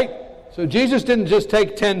 Right? So Jesus didn't just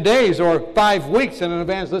take 10 days or 5 weeks in an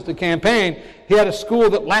evangelistic campaign. He had a school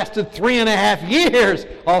that lasted 3.5 years,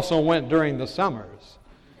 also went during the summers.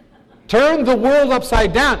 Turned the world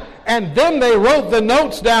upside down. And then they wrote the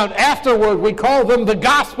notes down afterward. We call them the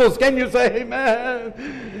Gospels. Can you say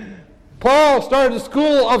amen? Paul started the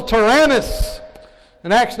school of Tyrannus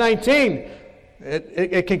in Acts 19.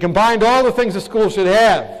 It can combine all the things a school should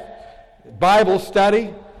have. Bible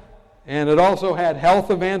study, and it also had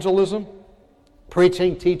health evangelism,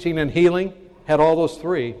 preaching, teaching, and healing. Had all those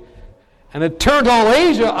 3. And it turned all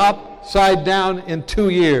Asia upside down in 2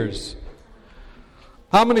 years.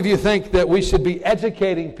 How many of you think that we should be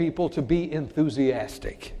educating people to be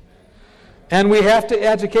enthusiastic? And we have to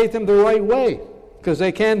educate them the right way, because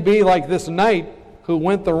they can be like this knight who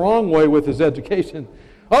went the wrong way with his education.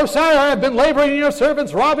 Oh, sire, I have been laboring in your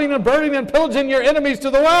servants, robbing and burning and pillaging your enemies to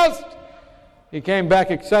the west. He came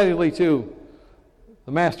back excitedly to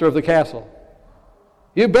the master of the castle.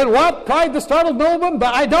 You've been what? Cried the startled nobleman.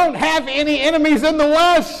 But I don't have any enemies in the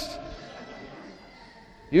west.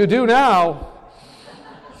 You do now,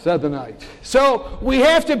 said the knight. So we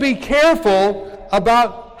have to be careful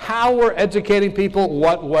about how we're educating people,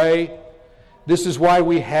 what way. This is why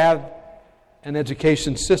we have an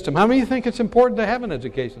education system. How many think it's important to have an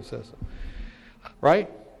education system? Right?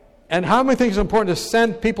 And how many think it's important to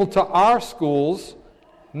send people to our schools,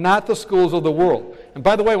 not the schools of the world? And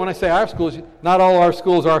by the way, when I say our schools, not all our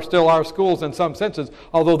schools are still our schools in some senses,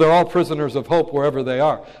 although they're all prisoners of hope wherever they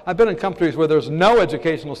are. I've been in countries where there's no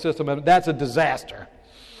educational system, and that's a disaster.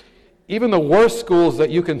 Even the worst schools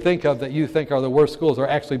that you can think of that you think are the worst schools are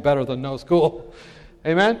actually better than no school.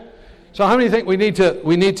 Amen? So how many think we need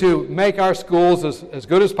to make our schools as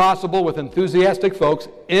good as possible with enthusiastic folks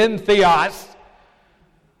in theos?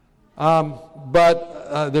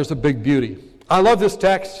 But there's a big beauty. I love this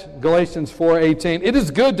text, Galatians 4:18. It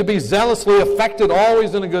is good to be zealously affected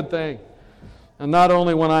always in a good thing, and not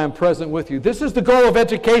only when I am present with you. This is the goal of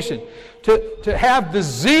education, to have the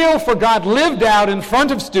zeal for God lived out in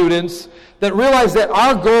front of students that realize that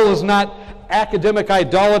our goal is not academic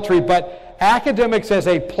idolatry, but academics as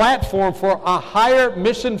a platform for a higher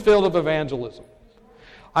mission field of evangelism.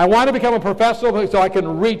 I want to become a professional so I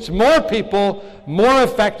can reach more people more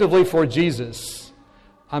effectively for Jesus.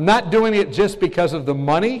 I'm not doing it just because of the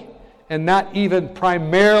money, and not even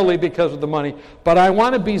primarily because of the money, but I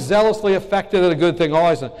want to be zealously effective at a good thing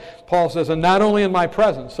always. Paul says, and not only in my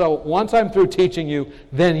presence. So once I'm through teaching you,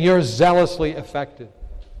 then you're zealously effective.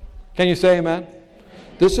 Can you say amen?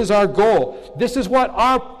 This is our goal. This is what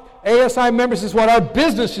our ASI members, is what our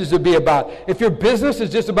business is to be about. If your business is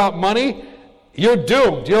just about money, you're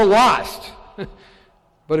doomed. You're lost.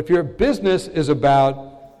 But if your business is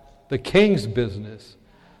about the King's business,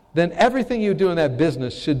 then everything you do in that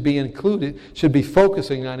business should be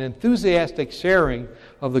focusing on enthusiastic sharing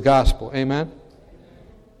of the gospel. Amen?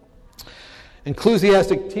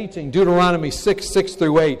 Enthusiastic teaching, Deuteronomy 6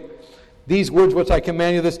 through 8. These words which I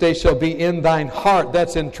command you this day shall be in thine heart.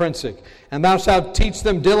 That's intrinsic. And thou shalt teach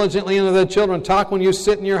them diligently unto thy children. Talk when you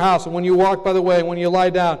sit in your house, and when you walk by the way, and when you lie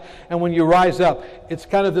down, and when you rise up. It's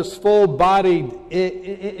kind of this full-bodied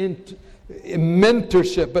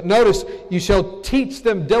mentorship. But notice, you shall teach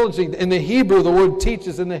them diligently. In the Hebrew, the word teach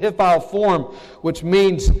is in the hifal form, which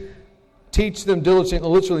means teach them diligently.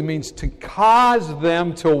 Literally means to cause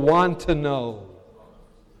them to want to know.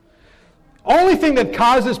 Only thing that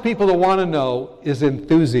causes people to want to know is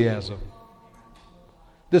enthusiasm.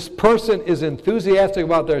 This person is enthusiastic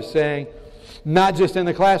about their saying, not just in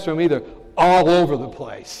the classroom either, all over the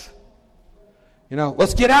place. You know,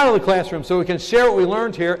 let's get out of the classroom so we can share what we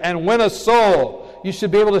learned here and win a soul. You should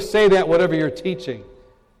be able to say that whatever you're teaching.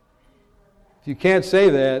 If you can't say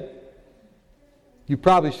that, you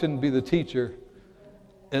probably shouldn't be the teacher,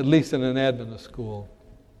 at least in an Adventist school.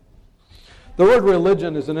 The word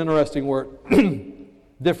religion is an interesting word.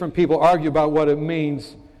 Different people argue about what it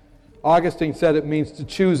means. Augustine said it means to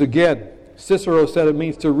choose again. Cicero said it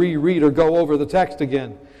means to reread or go over the text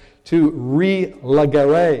again. To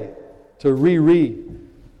relegere, to reread.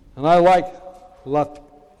 And I like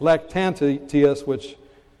lactantius, which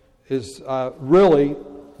is really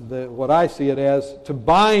what I see it as, to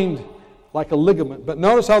bind like a ligament. But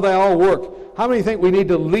notice how they all work. How many think we need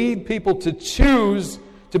to lead people to choose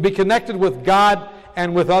to be connected with God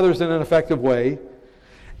and with others in an effective way?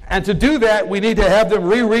 And to do that, we need to have them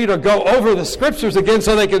reread or go over the Scriptures again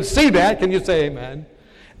so they can see that. Can you say amen?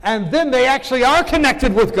 And then they actually are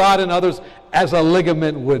connected with God and others as a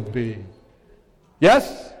ligament would be.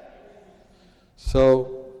 Yes?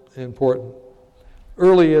 So important.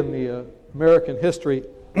 Early in the American history,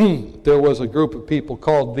 there was a group of people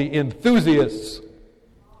called the enthusiasts.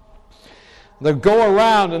 They go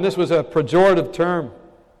around, and this was a pejorative term,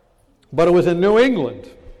 but it was in New England.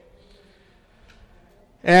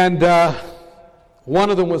 And one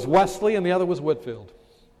of them was Wesley and the other was Whitefield.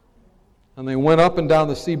 And they went up and down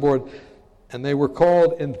the seaboard, and they were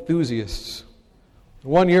called enthusiasts.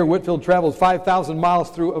 One year, Whitefield traveled 5,000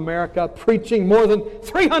 miles through America, preaching more than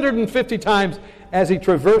 350 times as he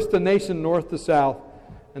traversed the nation north to south.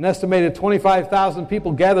 An estimated 25,000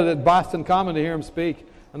 people gathered at Boston Common to hear him speak.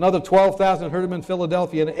 Another 12,000 heard him in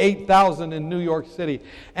Philadelphia, and 8,000 in New York City.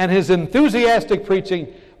 And his enthusiastic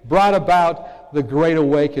preaching brought about the Great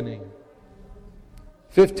Awakening.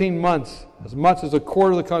 15 months, as much as a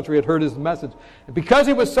quarter of the country had heard his message. And because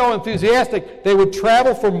he was so enthusiastic, they would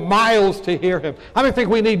travel for miles to hear him. How many think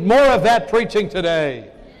we need more of that preaching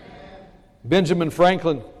today? Benjamin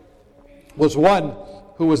Franklin was one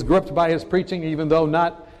who was gripped by his preaching, even though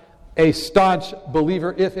not a staunch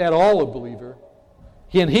believer, if at all a believer.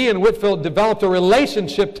 He and Whitefield developed a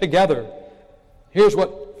relationship together. Here's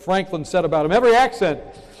what Franklin said about him. Every accent,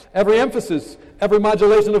 every emphasis, every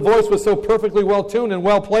modulation of voice was so perfectly well-tuned and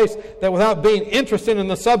well-placed that without being interested in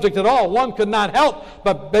the subject at all, one could not help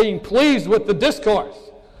but being pleased with the discourse.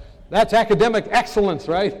 That's academic excellence,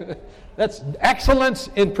 right? That's excellence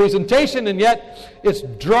in presentation, and yet it's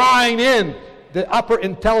drawing in the upper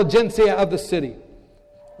intelligentsia of the city.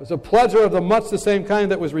 It was a pleasure of much the same kind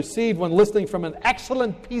that was received when listening from an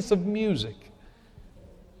excellent piece of music.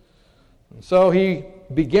 And so he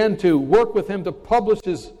began to work with him to publish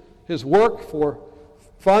his work for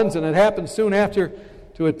funds, and it happened soon after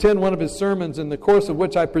to attend one of his sermons, in the course of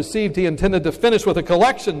which I perceived he intended to finish with a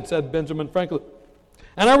collection, said Benjamin Franklin.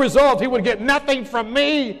 And I resolved he would get nothing from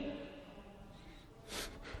me.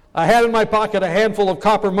 I had in my pocket a handful of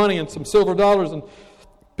copper money and some silver dollars and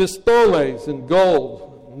pistoles in gold.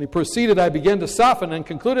 When he proceeded, I began to soften and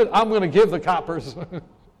concluded, I'm going to give the coppers.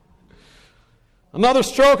 Another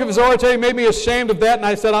stroke of his oratory made me ashamed of that, and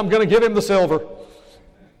I said, I'm going to give him the silver.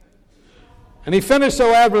 And he finished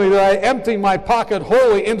so admirably that I emptied my pocket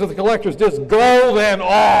wholly into the collector's disc, gold and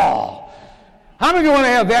all. How many of you want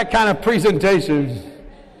to have that kind of presentation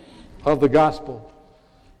of the gospel?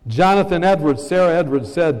 Jonathan Edwards, Sarah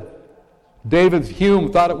Edwards said, David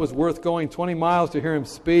Hume thought it was worth going 20 miles to hear him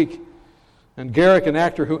speak. And Garrick, an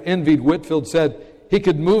actor who envied Whitfield, said he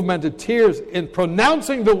could move men to tears in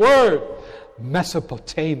pronouncing the word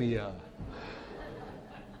Mesopotamia.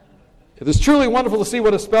 It is truly wonderful to see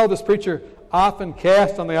what a spell this preacher often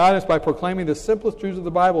cast on the audience by proclaiming the simplest truths of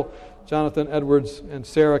the Bible. Jonathan Edwards and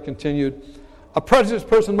Sarah continued. A prejudiced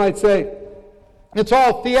person might say, it's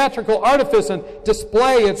all theatrical artifice and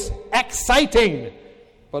display. It's exciting.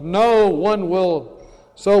 But no one will,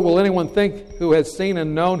 so will anyone think who has seen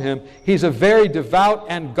and known him. He's a very devout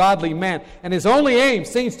and godly man. And his only aim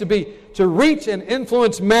seems to be to reach and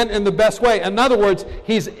influence men in the best way. In other words,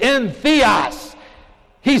 he's in theos.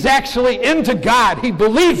 He's actually into God. He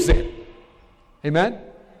believes it. Amen?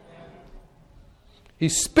 He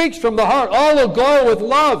speaks from the heart, all aglow with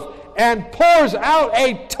love, and pours out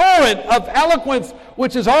a torrent of eloquence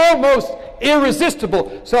which is almost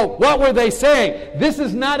irresistible. So what were they saying? This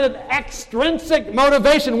is not an extrinsic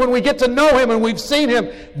motivation when we get to know Him and we've seen Him.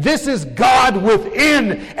 This is God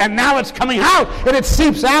within, and now it's coming out, and it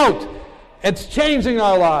seeps out. It's changing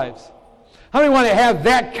our lives. How many want to have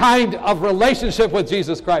that kind of relationship with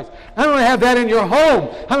Jesus Christ? How many want to have that in your home?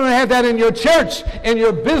 How many want to have that in your church, in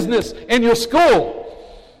your business, in your school?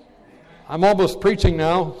 I'm almost preaching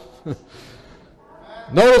now.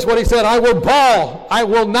 Notice what he said, I will bawl. I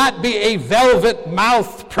will not be a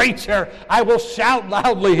velvet-mouthed preacher. I will shout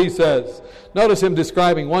loudly, he says. Notice him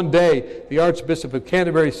describing one day, the Archbishop of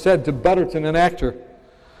Canterbury said to Butterton, an actor,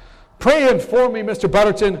 pray inform me, Mr.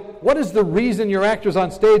 Butterton, what is the reason your actors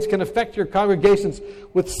on stage can affect your congregations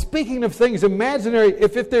with speaking of things imaginary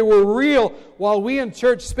if they were real, while we in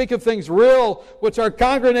church speak of things real, which our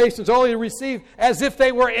congregations only receive as if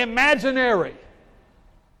they were imaginary?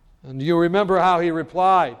 And you remember how he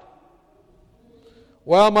replied.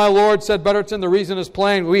 Well, my lord, said Butterton, the reason is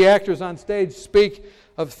plain. We actors on stage speak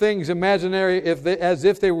of things imaginary as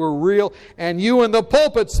if they were real, and you in the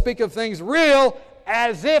pulpit speak of things real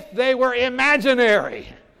as if they were imaginary.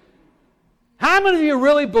 How many of you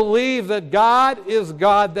really believe that God is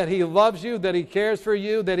God, that He loves you, that He cares for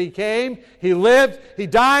you, that He came, He lived, He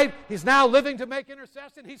died, He's now living to make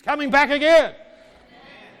intercession, He's coming back again?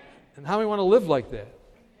 And how many want to live like that?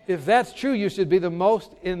 If that's true, you should be the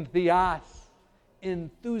most enthusiastic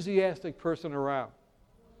person around.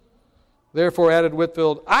 Therefore, added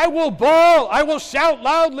Whitfield, I will bawl, I will shout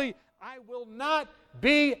loudly, I will not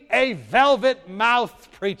be a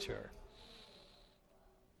velvet-mouthed preacher.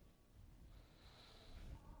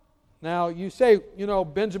 Now, you say,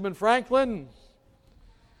 Benjamin Franklin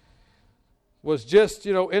was just,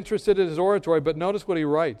 interested in his oratory, but notice what he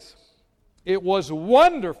writes. It was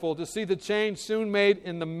wonderful to see the change soon made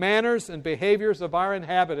in the manners and behaviors of our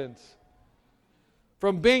inhabitants.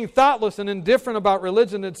 From being thoughtless and indifferent about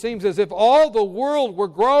religion, it seems as if all the world were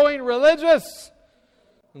growing religious,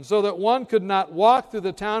 and so that one could not walk through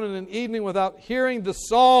the town in an evening without hearing the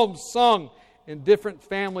psalms sung in different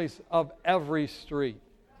families of every street.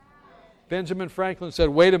 Benjamin Franklin said,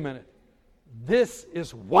 wait a minute, this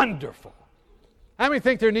is wonderful. How many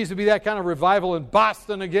think there needs to be that kind of revival in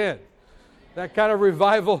Boston again? That kind of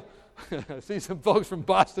revival. I see some folks from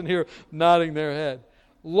Boston here nodding their head.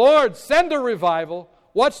 Lord, send a revival.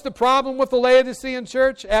 What's the problem with the Laodicean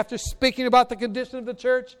church? After speaking about the condition of the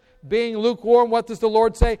church, being lukewarm, what does the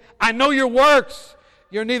Lord say? I know your works.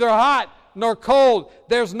 You're neither hot nor cold.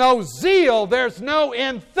 There's no zeal. There's no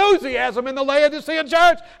enthusiasm in the Laodicean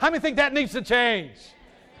church. How many think that needs to change?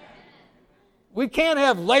 We can't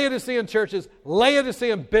have Laodicean churches,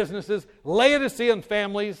 Laodicean businesses, Laodicean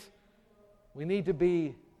families. We need to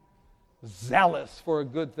be zealous for a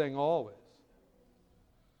good thing always.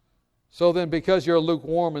 So then, because you're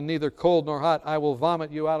lukewarm and neither cold nor hot, I will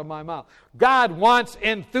vomit you out of my mouth. God wants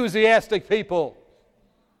enthusiastic people.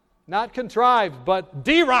 Not contrived, but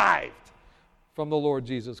derived from the Lord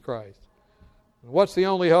Jesus Christ. And what's the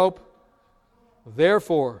only hope?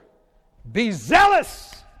 Therefore, be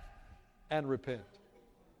zealous and repent.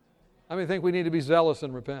 How many think we need to be zealous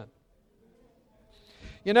and repent?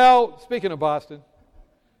 Speaking of Boston,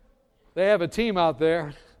 they have a team out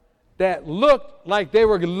there that looked like they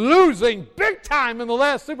were losing big time in the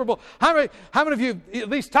last Super Bowl. How many of you at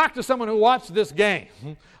least talked to someone who watched this game?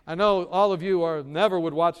 I know all of you never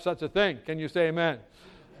would watch such a thing. Can you say amen?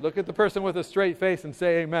 Look at the person with a straight face and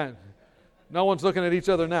say amen. No one's looking at each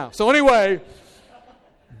other now. So anyway,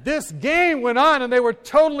 this game went on and they were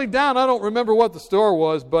totally down. I don't remember what the score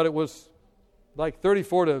was, but it was like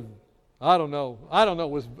 34 to, I don't know.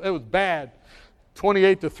 It was bad.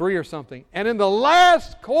 28-3 or something. And in the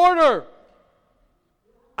last quarter,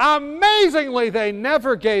 Amazingly, they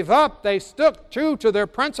never gave up. They stuck true to their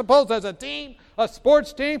principles as a team, a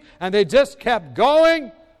sports team, and they just kept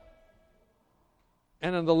going.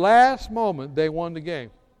 And in the last moment, they won the game.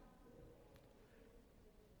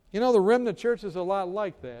 You know, the remnant church is a lot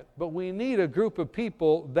like that, but we need a group of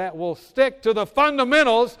people that will stick to the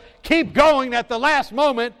fundamentals, keep going at the last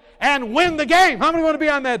moment, and win the game. How many want to be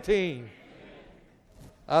on that team?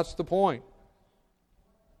 That's the point.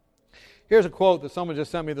 Here's a quote that someone just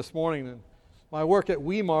sent me this morning. And my work at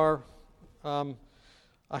Weimar,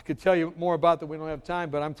 I could tell you more about that. We don't have time,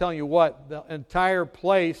 but I'm telling you what, the entire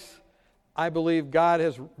place, I believe God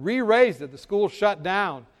has re-raised it. The school shut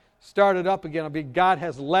down, started up again. I believe God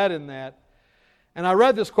has led in that. And I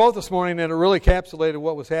read this quote this morning, and it really encapsulated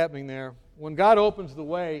what was happening there. When God opens the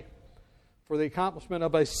way for the accomplishment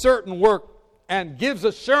of a certain work and gives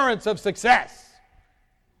assurance of success,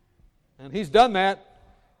 and He's done that.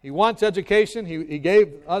 He wants education. He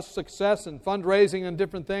gave us success in fundraising and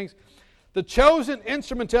different things. The chosen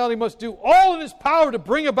instrumentality must do all in his power to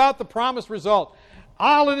bring about the promised result.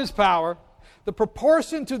 All in his power. The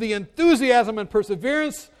proportion to the enthusiasm and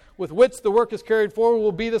perseverance with which the work is carried forward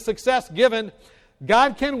will be the success given.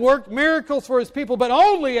 God can work miracles for His people, but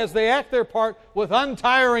only as they act their part with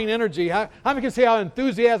untiring energy. How many can see how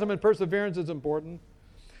enthusiasm and perseverance is important?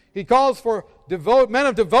 He calls for men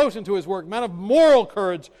of devotion to His work, men of moral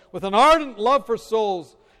courage, with an ardent love for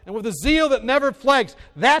souls, and with a zeal that never flags.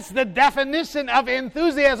 That's the definition of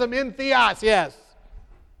enthusiasm in theos, yes.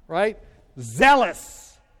 Right?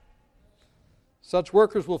 Zealous. Such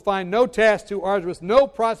workers will find no task too arduous, no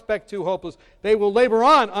prospect too hopeless. They will labor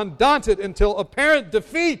on, undaunted, until apparent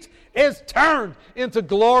defeat is turned into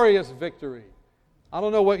glorious victory. I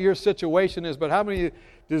don't know what your situation is, but how many of you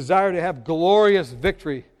desire to have glorious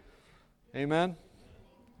victory? Amen?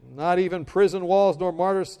 Not even prison walls nor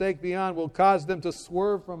martyr's stake beyond will cause them to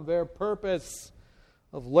swerve from their purpose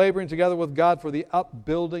of laboring together with God for the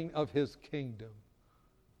upbuilding of His kingdom.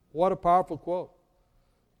 What a powerful quote.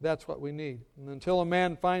 That's what we need. And until a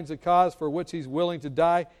man finds a cause for which he's willing to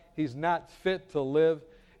die, he's not fit to live.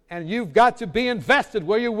 And you've got to be invested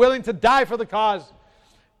where you're willing to die for the cause.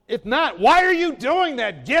 If not, why are you doing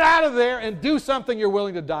that? Get out of there and do something you're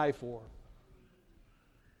willing to die for.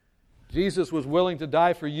 Jesus was willing to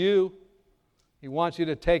die for you. He wants you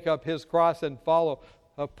to take up His cross and follow.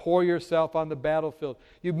 Pour yourself on the battlefield.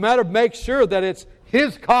 You better make sure that it's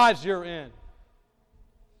His cause you're in.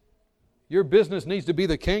 Your business needs to be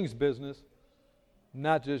the King's business,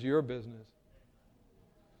 not just your business.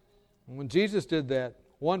 And when Jesus did that,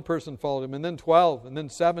 one person followed Him, and then 12, and then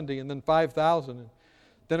 70, and then 5,000. And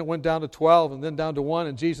then it went down to 12, and then down to 1,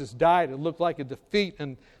 and Jesus died. It looked like a defeat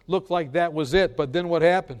and looked like that was it. But then what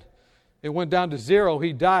happened? It went down to 0.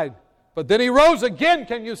 He died. But then He rose again.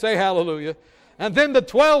 Can you say hallelujah? And then the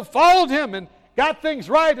 12 followed Him and got things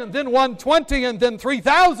right. And then 120, and then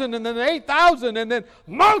 3,000, and then 8,000, and then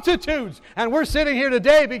multitudes. And we're sitting here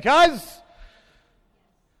today because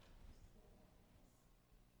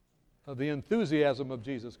of the enthusiasm of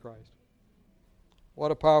Jesus Christ.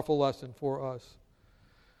 What a powerful lesson for us.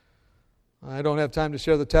 I don't have time to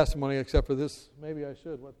share the testimony except for this. Maybe I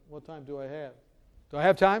should. What time do I have? Do I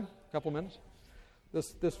have time? A couple minutes.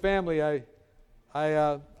 This family, I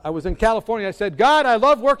was in California. I said, God, I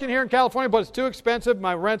love working here in California, but it's too expensive.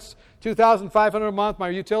 My rent's $2,500 a month. My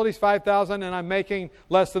utilities $5,000, and I'm making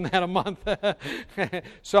less than that a month.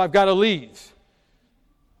 So I've got to leave.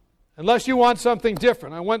 Unless you want something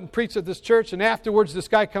different. I went and preached at this church, and afterwards this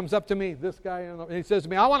guy comes up to me, and he says to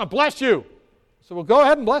me, I want to bless you. I said, well, go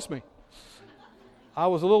ahead and bless me. I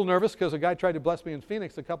was a little nervous because a guy tried to bless me in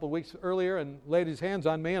Phoenix a couple of weeks earlier and laid his hands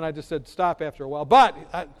on me, and I just said, stop after a while.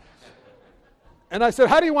 And I said,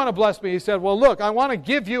 how do you want to bless me? He said, well, look, I want to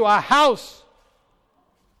give you a house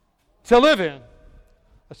to live in.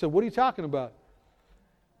 I said, what are you talking about?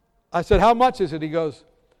 I said, how much is it? He goes,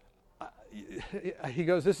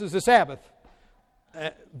 this is the Sabbath.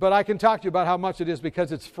 But I can talk to you about how much it is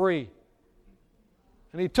because it's free.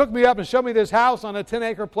 And he took me up and showed me this house on a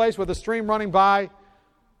 10-acre place with a stream running by.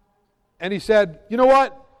 And he said, you know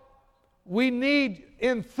what? We need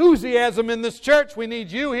enthusiasm in this church. We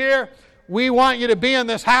need you here. We want you to be in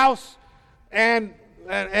this house. And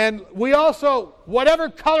we also, whatever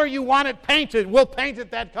color you want it painted, we'll paint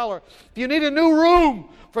it that color. If you need a new room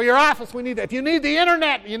for your office, we need that. If you need the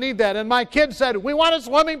internet, you need that. And my kid said, we want a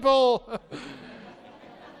swimming pool.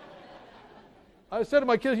 I said to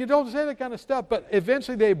my kids, you don't say that kind of stuff. But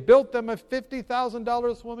eventually they built them a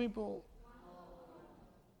 $50,000 swimming pool.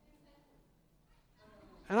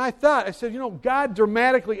 And I said, God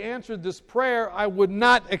dramatically answered this prayer. I would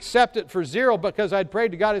not accept it for zero because I'd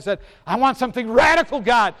prayed to God. I said, I want something radical,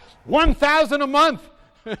 God. 1,000 a month.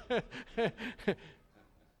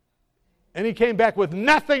 And he came back with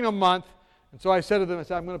nothing a month. And so I said to them,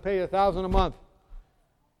 I'm going to pay you 1,000 a month.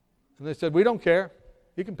 And they said, we don't care.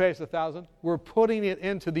 You can pay us 1,000. We're putting it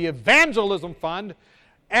into the evangelism fund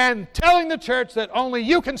and telling the church that only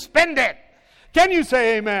you can spend it. Can you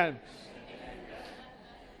say amen?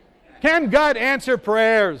 Can God answer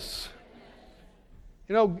prayers?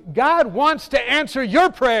 God wants to answer your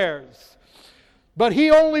prayers. But He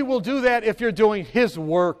only will do that if you're doing His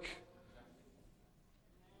work.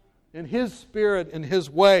 In His Spirit, in His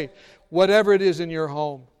way, whatever it is in your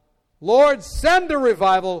home. Lord, send a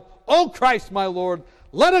revival. O Christ, my Lord,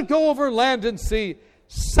 let it go over land and sea.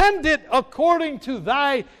 Send it according to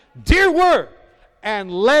Thy dear word, and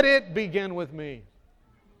let it begin with me.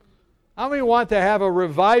 How many want to have a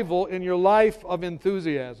revival in your life of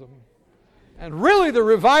enthusiasm? And really the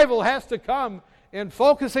revival has to come in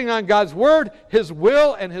focusing on God's Word, His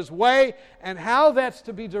will, and His way, and how that's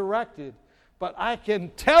to be directed. But I can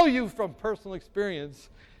tell you from personal experience,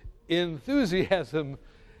 enthusiasm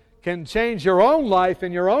can change your own life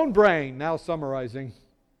and your own brain. Now summarizing.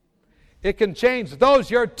 It can change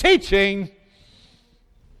those you're teaching,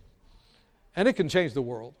 and it can change the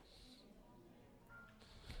world.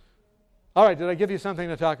 All right, did I give you something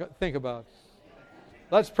to think about?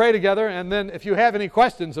 Let's pray together, and then if you have any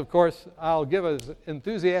questions, of course, I'll give as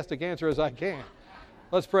enthusiastic answer as I can.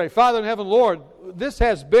 Let's pray. Father in heaven, Lord, this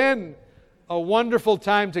has been a wonderful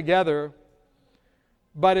time together,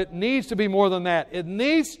 but it needs to be more than that. It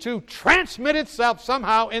needs to transmit itself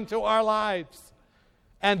somehow into our lives,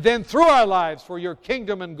 and then through our lives for your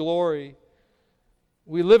kingdom and glory.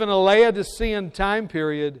 We live in a Laodicean time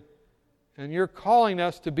period, and you're calling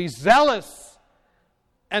us to be zealous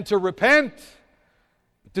and to repent,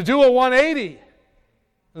 to do a 180,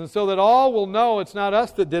 and so that all will know it's not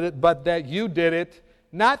us that did it, but that you did it,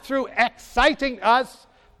 not through exciting us,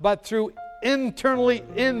 but through internally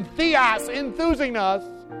in theos, enthusing us,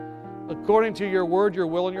 according to your word, your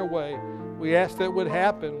will, and your way. We ask that it would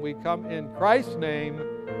happen. We come in Christ's name.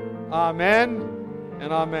 Amen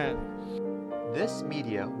and amen. This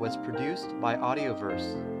media was produced by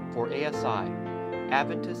Audioverse for ASI,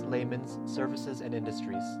 Adventist Layman's Services and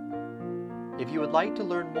Industries. If you would like to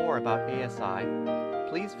learn more about ASI,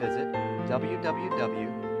 please visit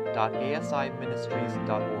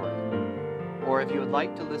www.asiministries.org. Or if you would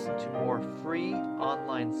like to listen to more free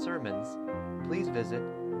online sermons, please visit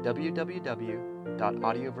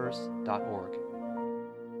www.audioverse.org.